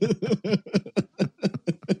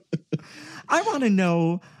I want to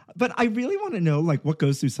know, but I really want to know like what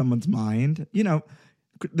goes through someone's mind. You know,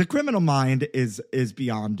 the criminal mind is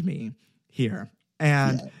beyond me here.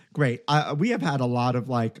 And great. We have had a lot of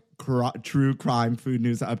like true crime food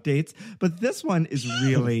news updates, but this one is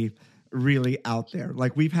really, really out there.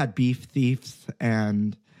 Like we've had beef thieves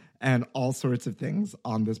and all sorts of things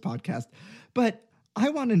on this podcast. But I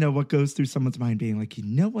want to know what goes through someone's mind being like, you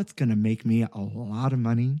know what's going to make me a lot of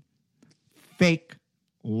money? Fake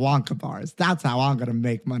Wonka bars. That's how I'm going to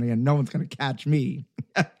make money and no one's going to catch me.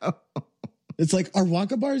 It's like, are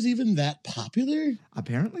Wonka bars even that popular?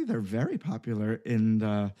 Apparently, they're very popular in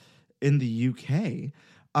the UK.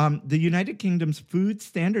 The United Kingdom's Food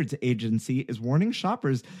Standards Agency is warning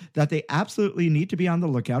shoppers that they absolutely need to be on the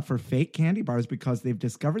lookout for fake candy bars because they've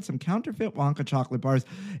discovered some counterfeit Wonka chocolate bars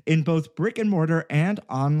in both brick and mortar and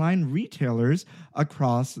online retailers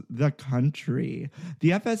across the country.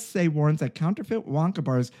 The FSA warns that counterfeit Wonka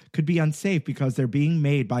bars could be unsafe because they're being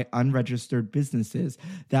made by unregistered businesses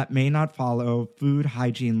that may not follow food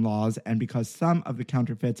hygiene laws and because some of the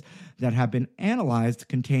counterfeits that have been analyzed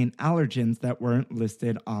contain allergens that weren't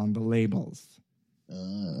listed on the labels.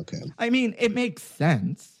 Okay. I mean, it makes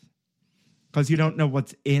sense because you don't know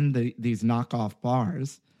what's in these knockoff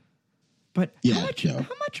bars. But how much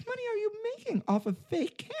money are you making off of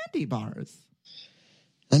fake candy bars?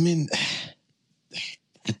 I mean,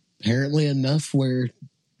 apparently enough where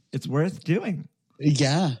it's worth doing.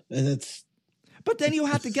 Yeah, it's. But then you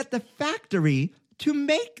have to get the factory to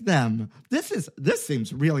make them. This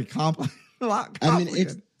seems really complicated. I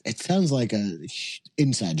mean, it sounds like a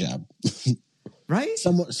inside job, right?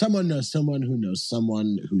 Someone knows someone who knows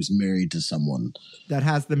someone who's married to someone that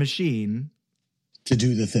has the machine to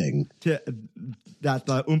do the thing. That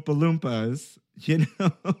the Oompa Loompas,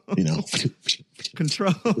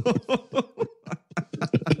 control.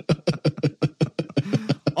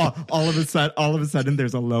 all of a sudden,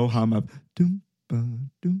 there's a low hum of doom ba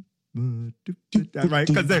doom right?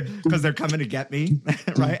 Because they're coming to get me,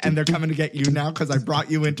 right? And they're coming to get you now because I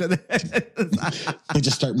brought you into this. They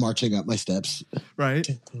just start marching up my steps. Right?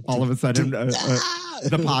 All of a sudden,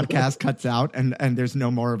 the podcast cuts out and there's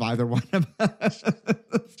no more of either one of us.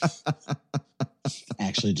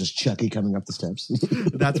 Actually, just Chucky coming up the steps.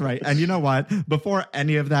 That's right. And you know what? Before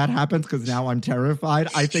any of that happens, because now I'm terrified,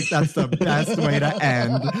 I think that's the best way to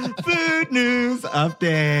end Food News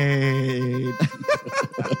Update.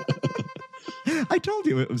 I told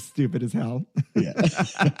you it was stupid as hell. Yeah.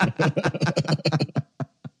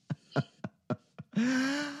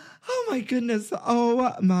 Oh my goodness.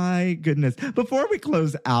 Oh my goodness. Before we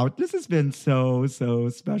close out, this has been so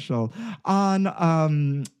special.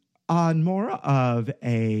 On more of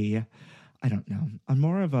a, I don't know, on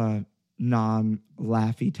more of a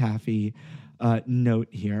non-Laffy Taffy note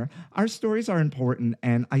here, our stories are important,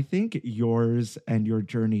 and I think yours and your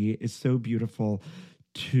journey is so beautiful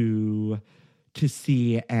to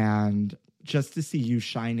see, and just to see you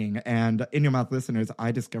shining. And In Your Mouth listeners,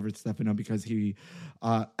 I discovered Stefano because he,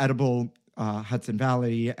 Edible Hudson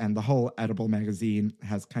Valley and the whole Edible magazine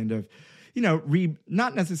has kind of, you know,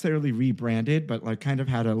 not necessarily rebranded, but like kind of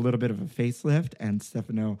had a little bit of a facelift. And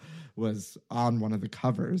Stefano was on one of the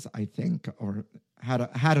covers, I think, or had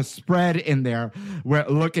a spread in there where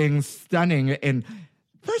looking stunning. And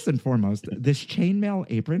first and foremost, this chainmail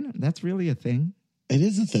apron, that's really a thing. It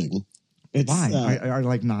is a thing. It's, why? Are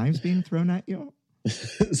like knives being thrown at you?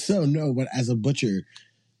 So no, but as a butcher,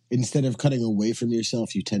 instead of cutting away from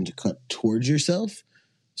yourself, you tend to cut towards yourself.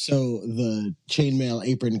 So the chainmail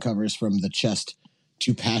apron covers from the chest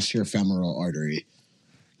to past your femoral artery.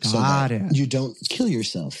 Got it. You don't kill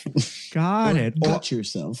yourself. Got it. Gut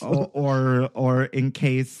yourself. Or in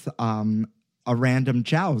case a random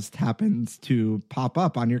joust happens to pop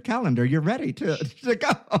up on your calendar, you're ready to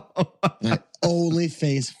go. Only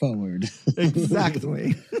face forward.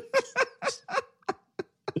 Exactly.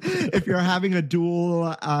 If you're having a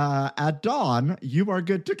duel at dawn, you are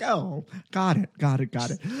good to go. Got it.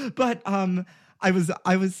 But I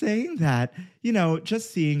was saying that, you know,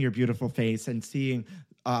 just seeing your beautiful face and seeing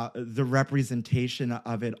the representation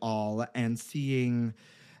of it all, and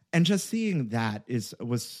just seeing that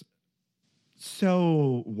was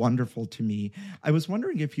so wonderful to me. I was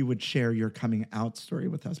wondering if you would share your coming out story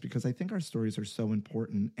with us, because I think our stories are so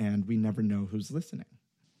important and we never know who's listening.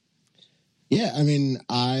 Yeah, I mean,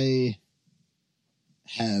 I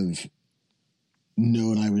have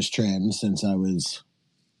known I was trans since I was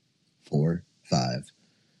 4, 5.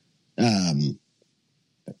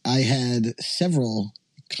 I had several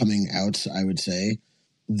coming outs, I would say.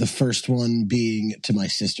 The first one being to my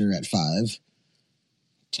sister at 5,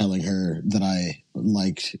 telling her that I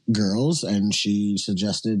liked girls, and she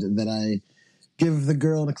suggested that I give the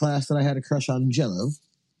girl in a class that I had a crush on Jell-O.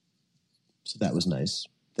 So that was nice.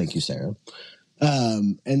 Thank you, Sarah.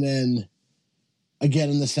 And then again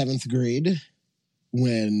in the 7th grade,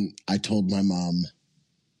 when I told my mom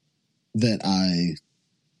that I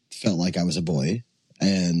felt like I was a boy,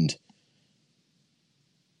 and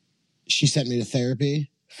she sent me to therapy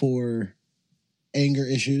for anger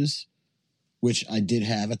issues, which I did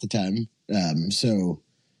have at the time. So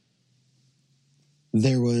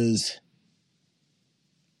there was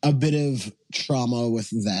a bit of trauma with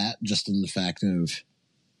that, just in the fact of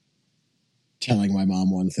telling my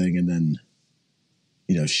mom one thing and then,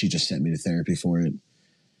 you know, she just sent me to therapy for it.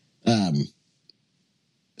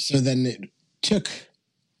 So then it took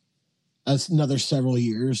another several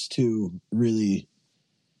years to really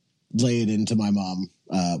lay it into my mom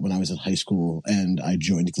when I was in high school, and I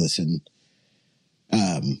joined GLSEN.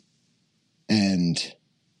 And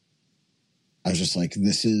I was just like,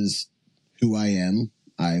 this is who I am.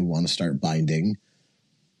 I want to start binding.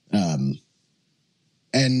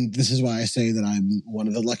 And this is why I say that I'm one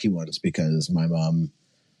of the lucky ones, because my mom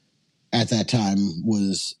at that time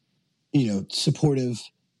was, you know, supportive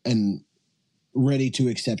and ready to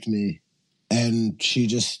accept me. And she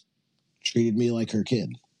just treated me like her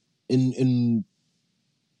kid. In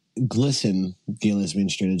GLSEN, Gay Lesbian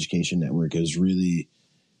Straight Education Network, is really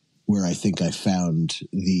where I think I found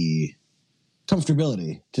the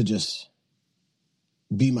comfortability to just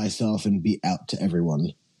be myself and be out to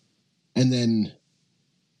everyone. And then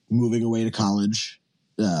moving away to college,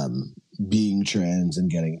 being trans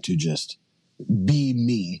and getting to just be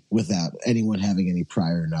me without anyone having any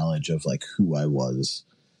prior knowledge of like who I was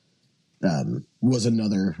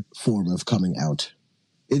another form of coming out.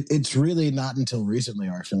 It's really not until recently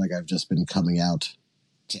where I feel like I've just been coming out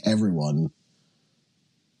to everyone.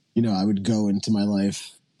 You know, I would go into my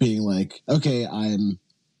life being like, okay, I'm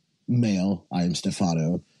male, I'm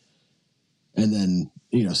Stefano. And then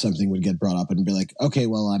something would get brought up and be like, okay,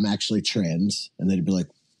 well, I'm actually trans. And they'd be like,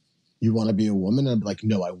 you want to be a woman? And I'd be like,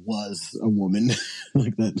 no, I was a woman.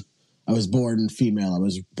 Like that. I was born female. I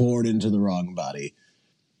was born into the wrong body.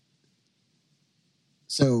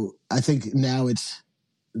 So I think now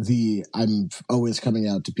I'm always coming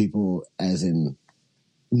out to people as in,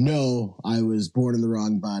 no, I was born in the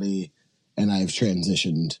wrong body and I've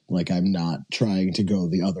transitioned. Like I'm not trying to go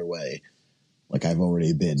the other way. Like I've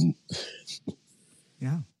already been.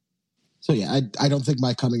 Yeah. So yeah, I don't think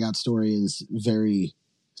my coming out story is very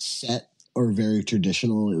set or very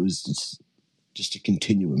traditional. It was just a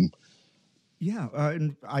continuum. Yeah,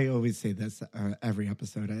 and I always say this every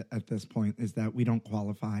episode at this point is that we don't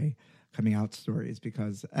qualify coming out stories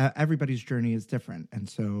because everybody's journey is different. And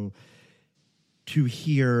so to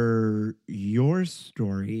hear your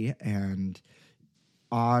story and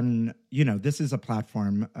on, this is a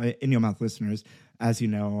platform, In Your Mouth listeners, as you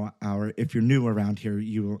know, if you're new around here,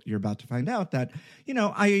 you're about to find out that,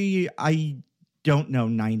 I don't know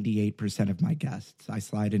 98% of my guests. I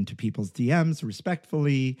slide into people's DMs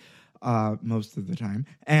respectfully, most of the time.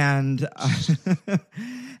 And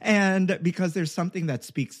because there's something that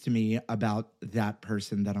speaks to me about that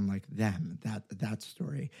person that I'm like, that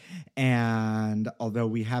story. And although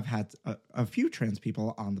we have had a few trans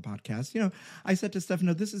people on the podcast, I said to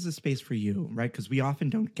Stefano, this is a space for you, right? Because we often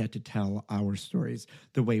don't get to tell our stories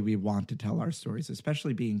the way we want to tell our stories,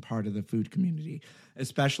 especially being part of the food community,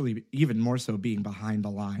 especially even more so being behind the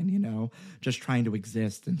line, just trying to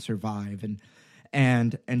exist and survive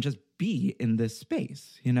and just be in this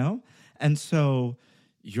space, And so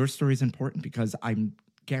your story is important because I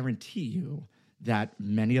guarantee you that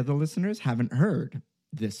many of the listeners haven't heard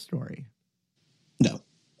this story. No,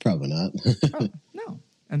 probably not. No.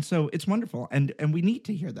 And so it's wonderful. And we need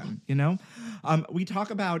to hear them, you talked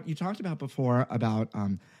about before about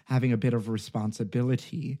having a bit of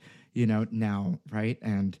responsibility, now, right?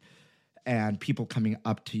 And people coming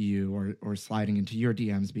up to you or sliding into your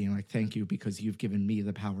DMs being like, thank you, because you've given me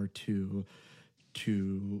the power to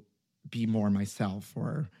be more myself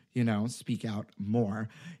or, speak out more.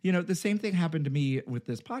 The same thing happened to me with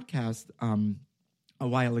this podcast a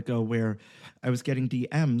while ago where I was getting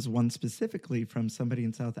DMs, one specifically from somebody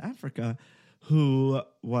in South Africa who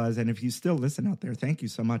was, and if you still listen out there, thank you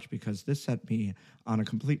so much, because this set me on a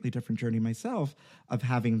completely different journey myself of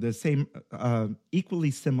having the same,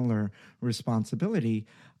 equally similar responsibility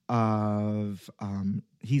of,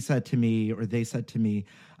 he said to me, or they said to me,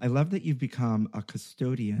 I love that you've become a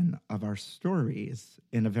custodian of our stories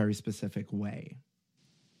in a very specific way.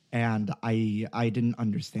 And I didn't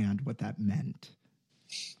understand what that meant.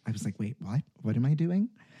 I was like, wait, what? What am I doing?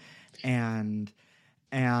 And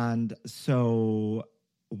so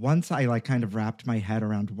once I kind of wrapped my head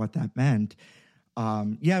around what that meant,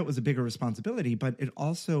 it was a bigger responsibility, but it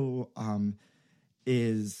also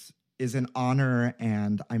is an honor,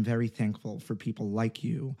 and I'm very thankful for people like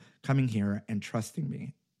you coming here and trusting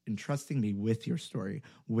me with your story,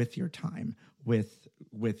 with your time, with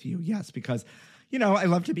you. Yes, because I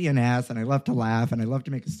love to be an ass and I love to laugh and I love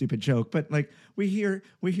to make a stupid joke, but like we're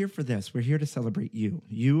here for this. We're here to celebrate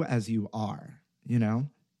you as you are.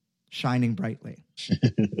 Shining brightly.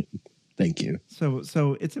 Thank you.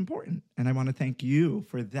 So it's important. And I want to thank you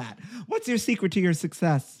for that. What's your secret to your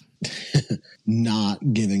success?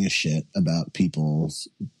 Not giving a shit about people's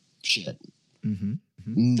shit. Mm-hmm.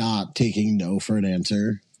 Mm-hmm. Not taking no for an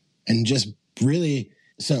answer. And just really,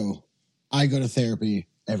 so I go to therapy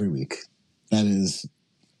every week. That is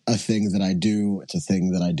a thing that I do. It's a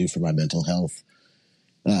thing that I do for my mental health.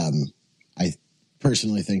 I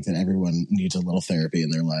personally think that everyone needs a little therapy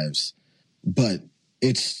in their lives, but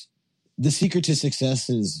it's the secret to success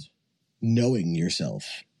is knowing yourself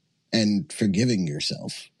and forgiving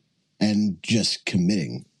yourself and just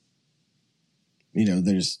committing.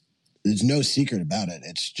 There's no secret about it.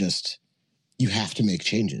 It's just, you have to make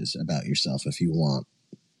changes about yourself if you want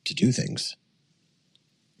to do things.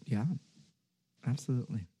 Yeah,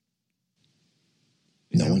 absolutely.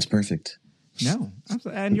 No one's perfect. No,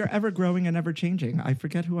 absolutely. And you're ever growing and ever changing. I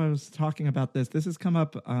forget who I was talking about this. This has come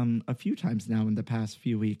up a few times now in the past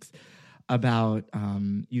few weeks about,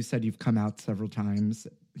 you said you've come out several times,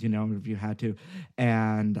 if you had to.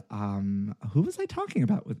 And who was I talking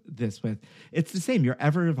about with? It's the same. You're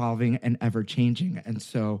ever evolving and ever changing. And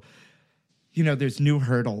so, there's new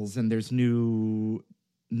hurdles and there's new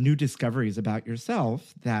discoveries about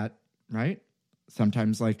yourself that, right?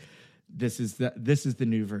 Sometimes like, this is the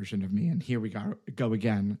new version of me, and here we go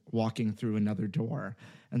again, walking through another door.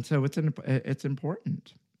 And so it's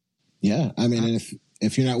important. Yeah, I mean,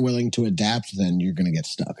 if you're not willing to adapt, then you're going to get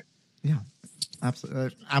stuck. Yeah,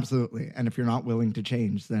 Absolutely. And if you're not willing to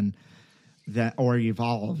change, then or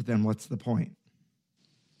evolve, then what's the point?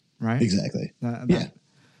 Right? Exactly.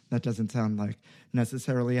 That doesn't sound like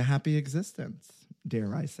necessarily a happy existence,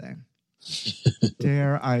 dare I say.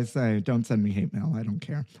 Dare I say. Don't send me hate mail. I don't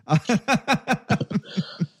care. I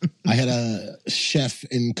had a chef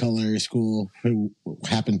in culinary school who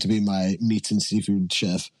happened to be my meats and seafood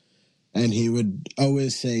chef, and he would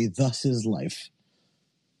always say, "Thus is life."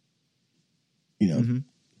 And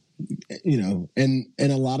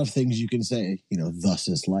a lot of things you can say, "Thus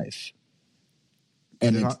is life."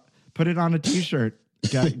 And put it on a T-shirt.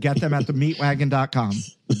 Get them at themeatwagon.com.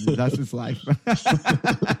 That's his life.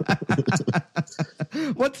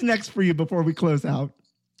 What's next for you before we close out?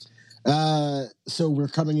 So we're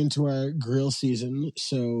coming into our grill season.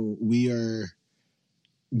 So we are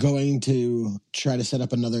going to try to set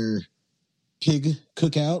up another pig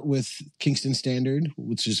cookout with Kingston Standard,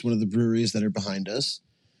 which is one of the breweries that are behind us.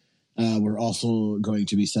 We're also going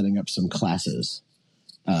to be setting up some classes,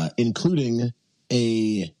 including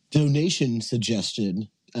a donation suggested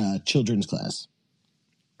children's class.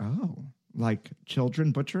 Oh, like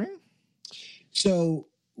children butchering? So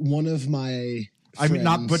one of my friends, I mean,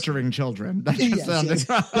 not butchering children. That just sounded...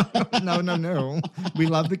 No. We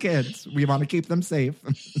love the kids. We want to keep them safe.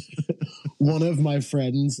 One of my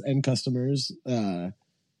friends and customers, her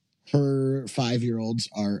 5-year-olds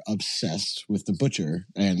are obsessed with the butcher.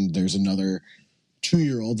 And there's another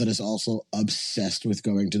 2-year-old that is also obsessed with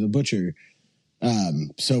going to the butcher.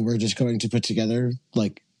 So we're just going to put together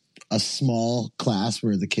like a small class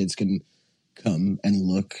where the kids can come and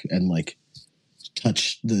look and like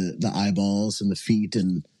touch the eyeballs and the feet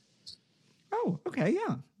and. Oh, okay.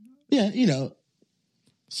 Yeah. Yeah.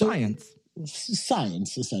 Science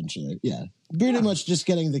Essentially. Yeah. Pretty much just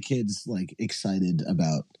getting the kids like excited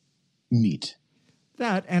about meat.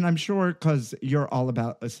 That, and I'm sure because you're all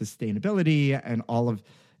about sustainability and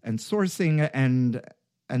and sourcing and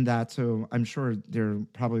that, so I'm sure there'll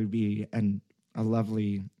probably be a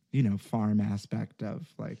lovely, farm aspect of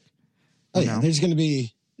like.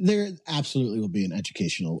 There absolutely will be an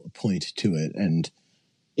educational point to it, and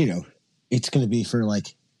it's going to be for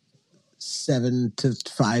like 7 to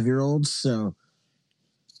 5-year-olds. So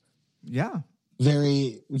yeah,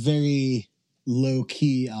 very, very low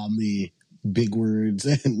key on the big words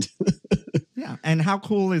and yeah. And how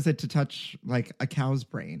cool is it to touch like a cow's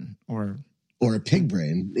brain or a pig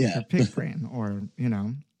brain? Yeah. A pig brain or,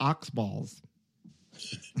 ox balls.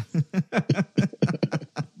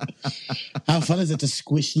 How fun is it to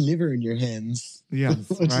squish liver in your hands?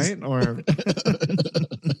 Yes, right? Or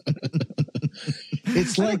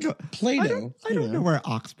it's like Play-Doh. I don't know where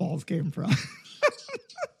ox balls came from.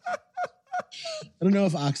 I don't know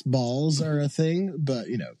if ox balls are a thing, but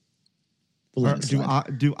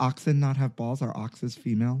do oxen not have balls? Are oxes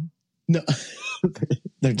female? No,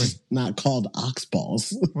 they're just not called ox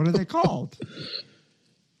balls. What are they called?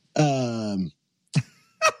 I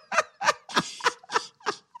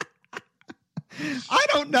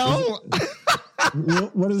don't know.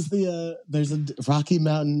 What is there's a Rocky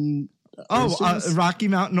Mountain. Rocky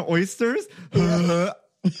Mountain oysters. You know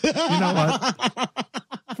what?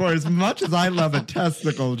 For as much as I love a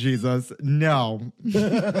testicle, Jesus, no.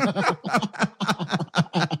 Oh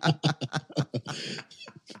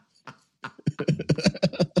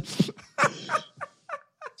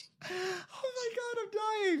my God, I'm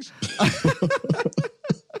dying.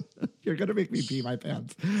 You're going to make me pee my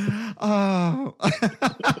pants. Oh.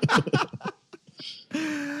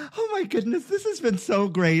 Oh my goodness, this has been so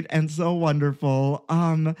great and so wonderful.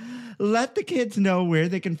 Let the kids know where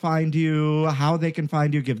they can find you, how they can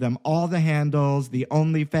find you. Give them all the handles, the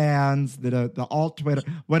OnlyFans, the alt Twitter,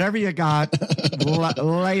 whatever you got.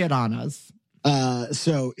 Lay it on us.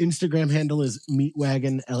 So Instagram handle is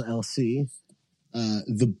Meatwagon LLC.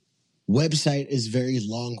 The website is very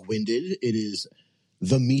long-winded. It is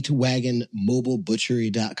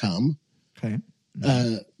themeatwagonmobilebutchery.com. Okay.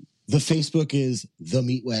 The Facebook is The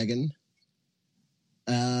Meatwagon.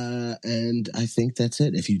 And I think that's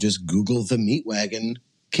it. If you just Google The Meatwagon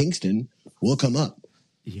Kingston, we'll come up.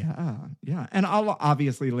 Yeah. And I'll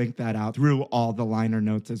obviously link that out through all the liner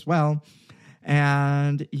notes as well.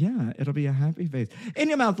 And yeah, it'll be a happy face. In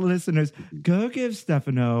Your Mouth listeners, go give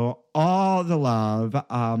Stefano all the love,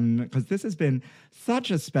 because this has been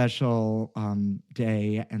such a special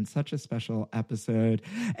day and such a special episode.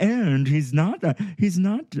 And he's not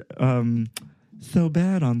so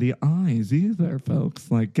bad on the eyes either,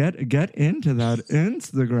 folks. Like get into that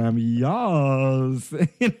Instagram, yes.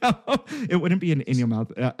 It wouldn't be an In Your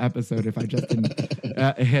Mouth episode if I just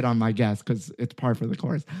didn't hit on my guest, because it's par for the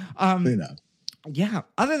course. yeah,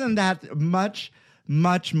 other than that, much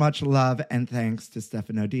love and thanks to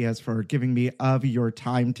Stefano Diaz for giving me of your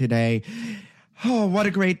time today. Oh, what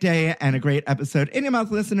a great day and a great episode. In Your Mouth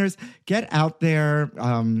listeners, get out there,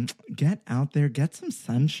 get some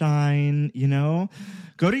sunshine,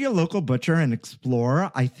 go to your local butcher and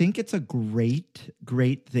explore. I think it's a great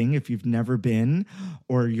thing if you've never been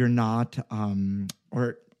or you're not,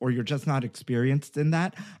 or you're just not experienced in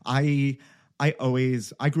that. I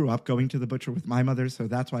grew up going to the butcher with my mother, so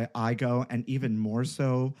that's why I go, and even more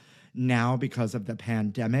so now because of the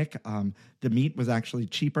pandemic. The meat was actually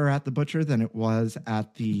cheaper at the butcher than it was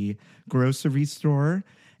at the grocery store,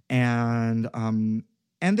 and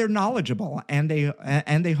they're knowledgeable, and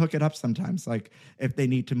they hook it up sometimes, like if they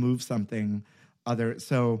need to move something other.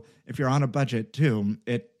 So if you're on a budget too,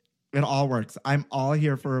 it all works. I'm all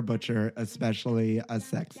here for a butcher, especially a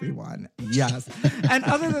sexy one. Yes. And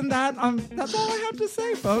other than that, that's all I have to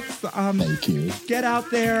say, folks. Thank you. Get out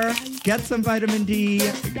there, get some vitamin D,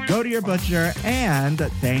 go to your butcher, and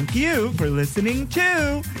thank you for listening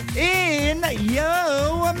to In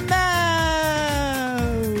Yo Mouth.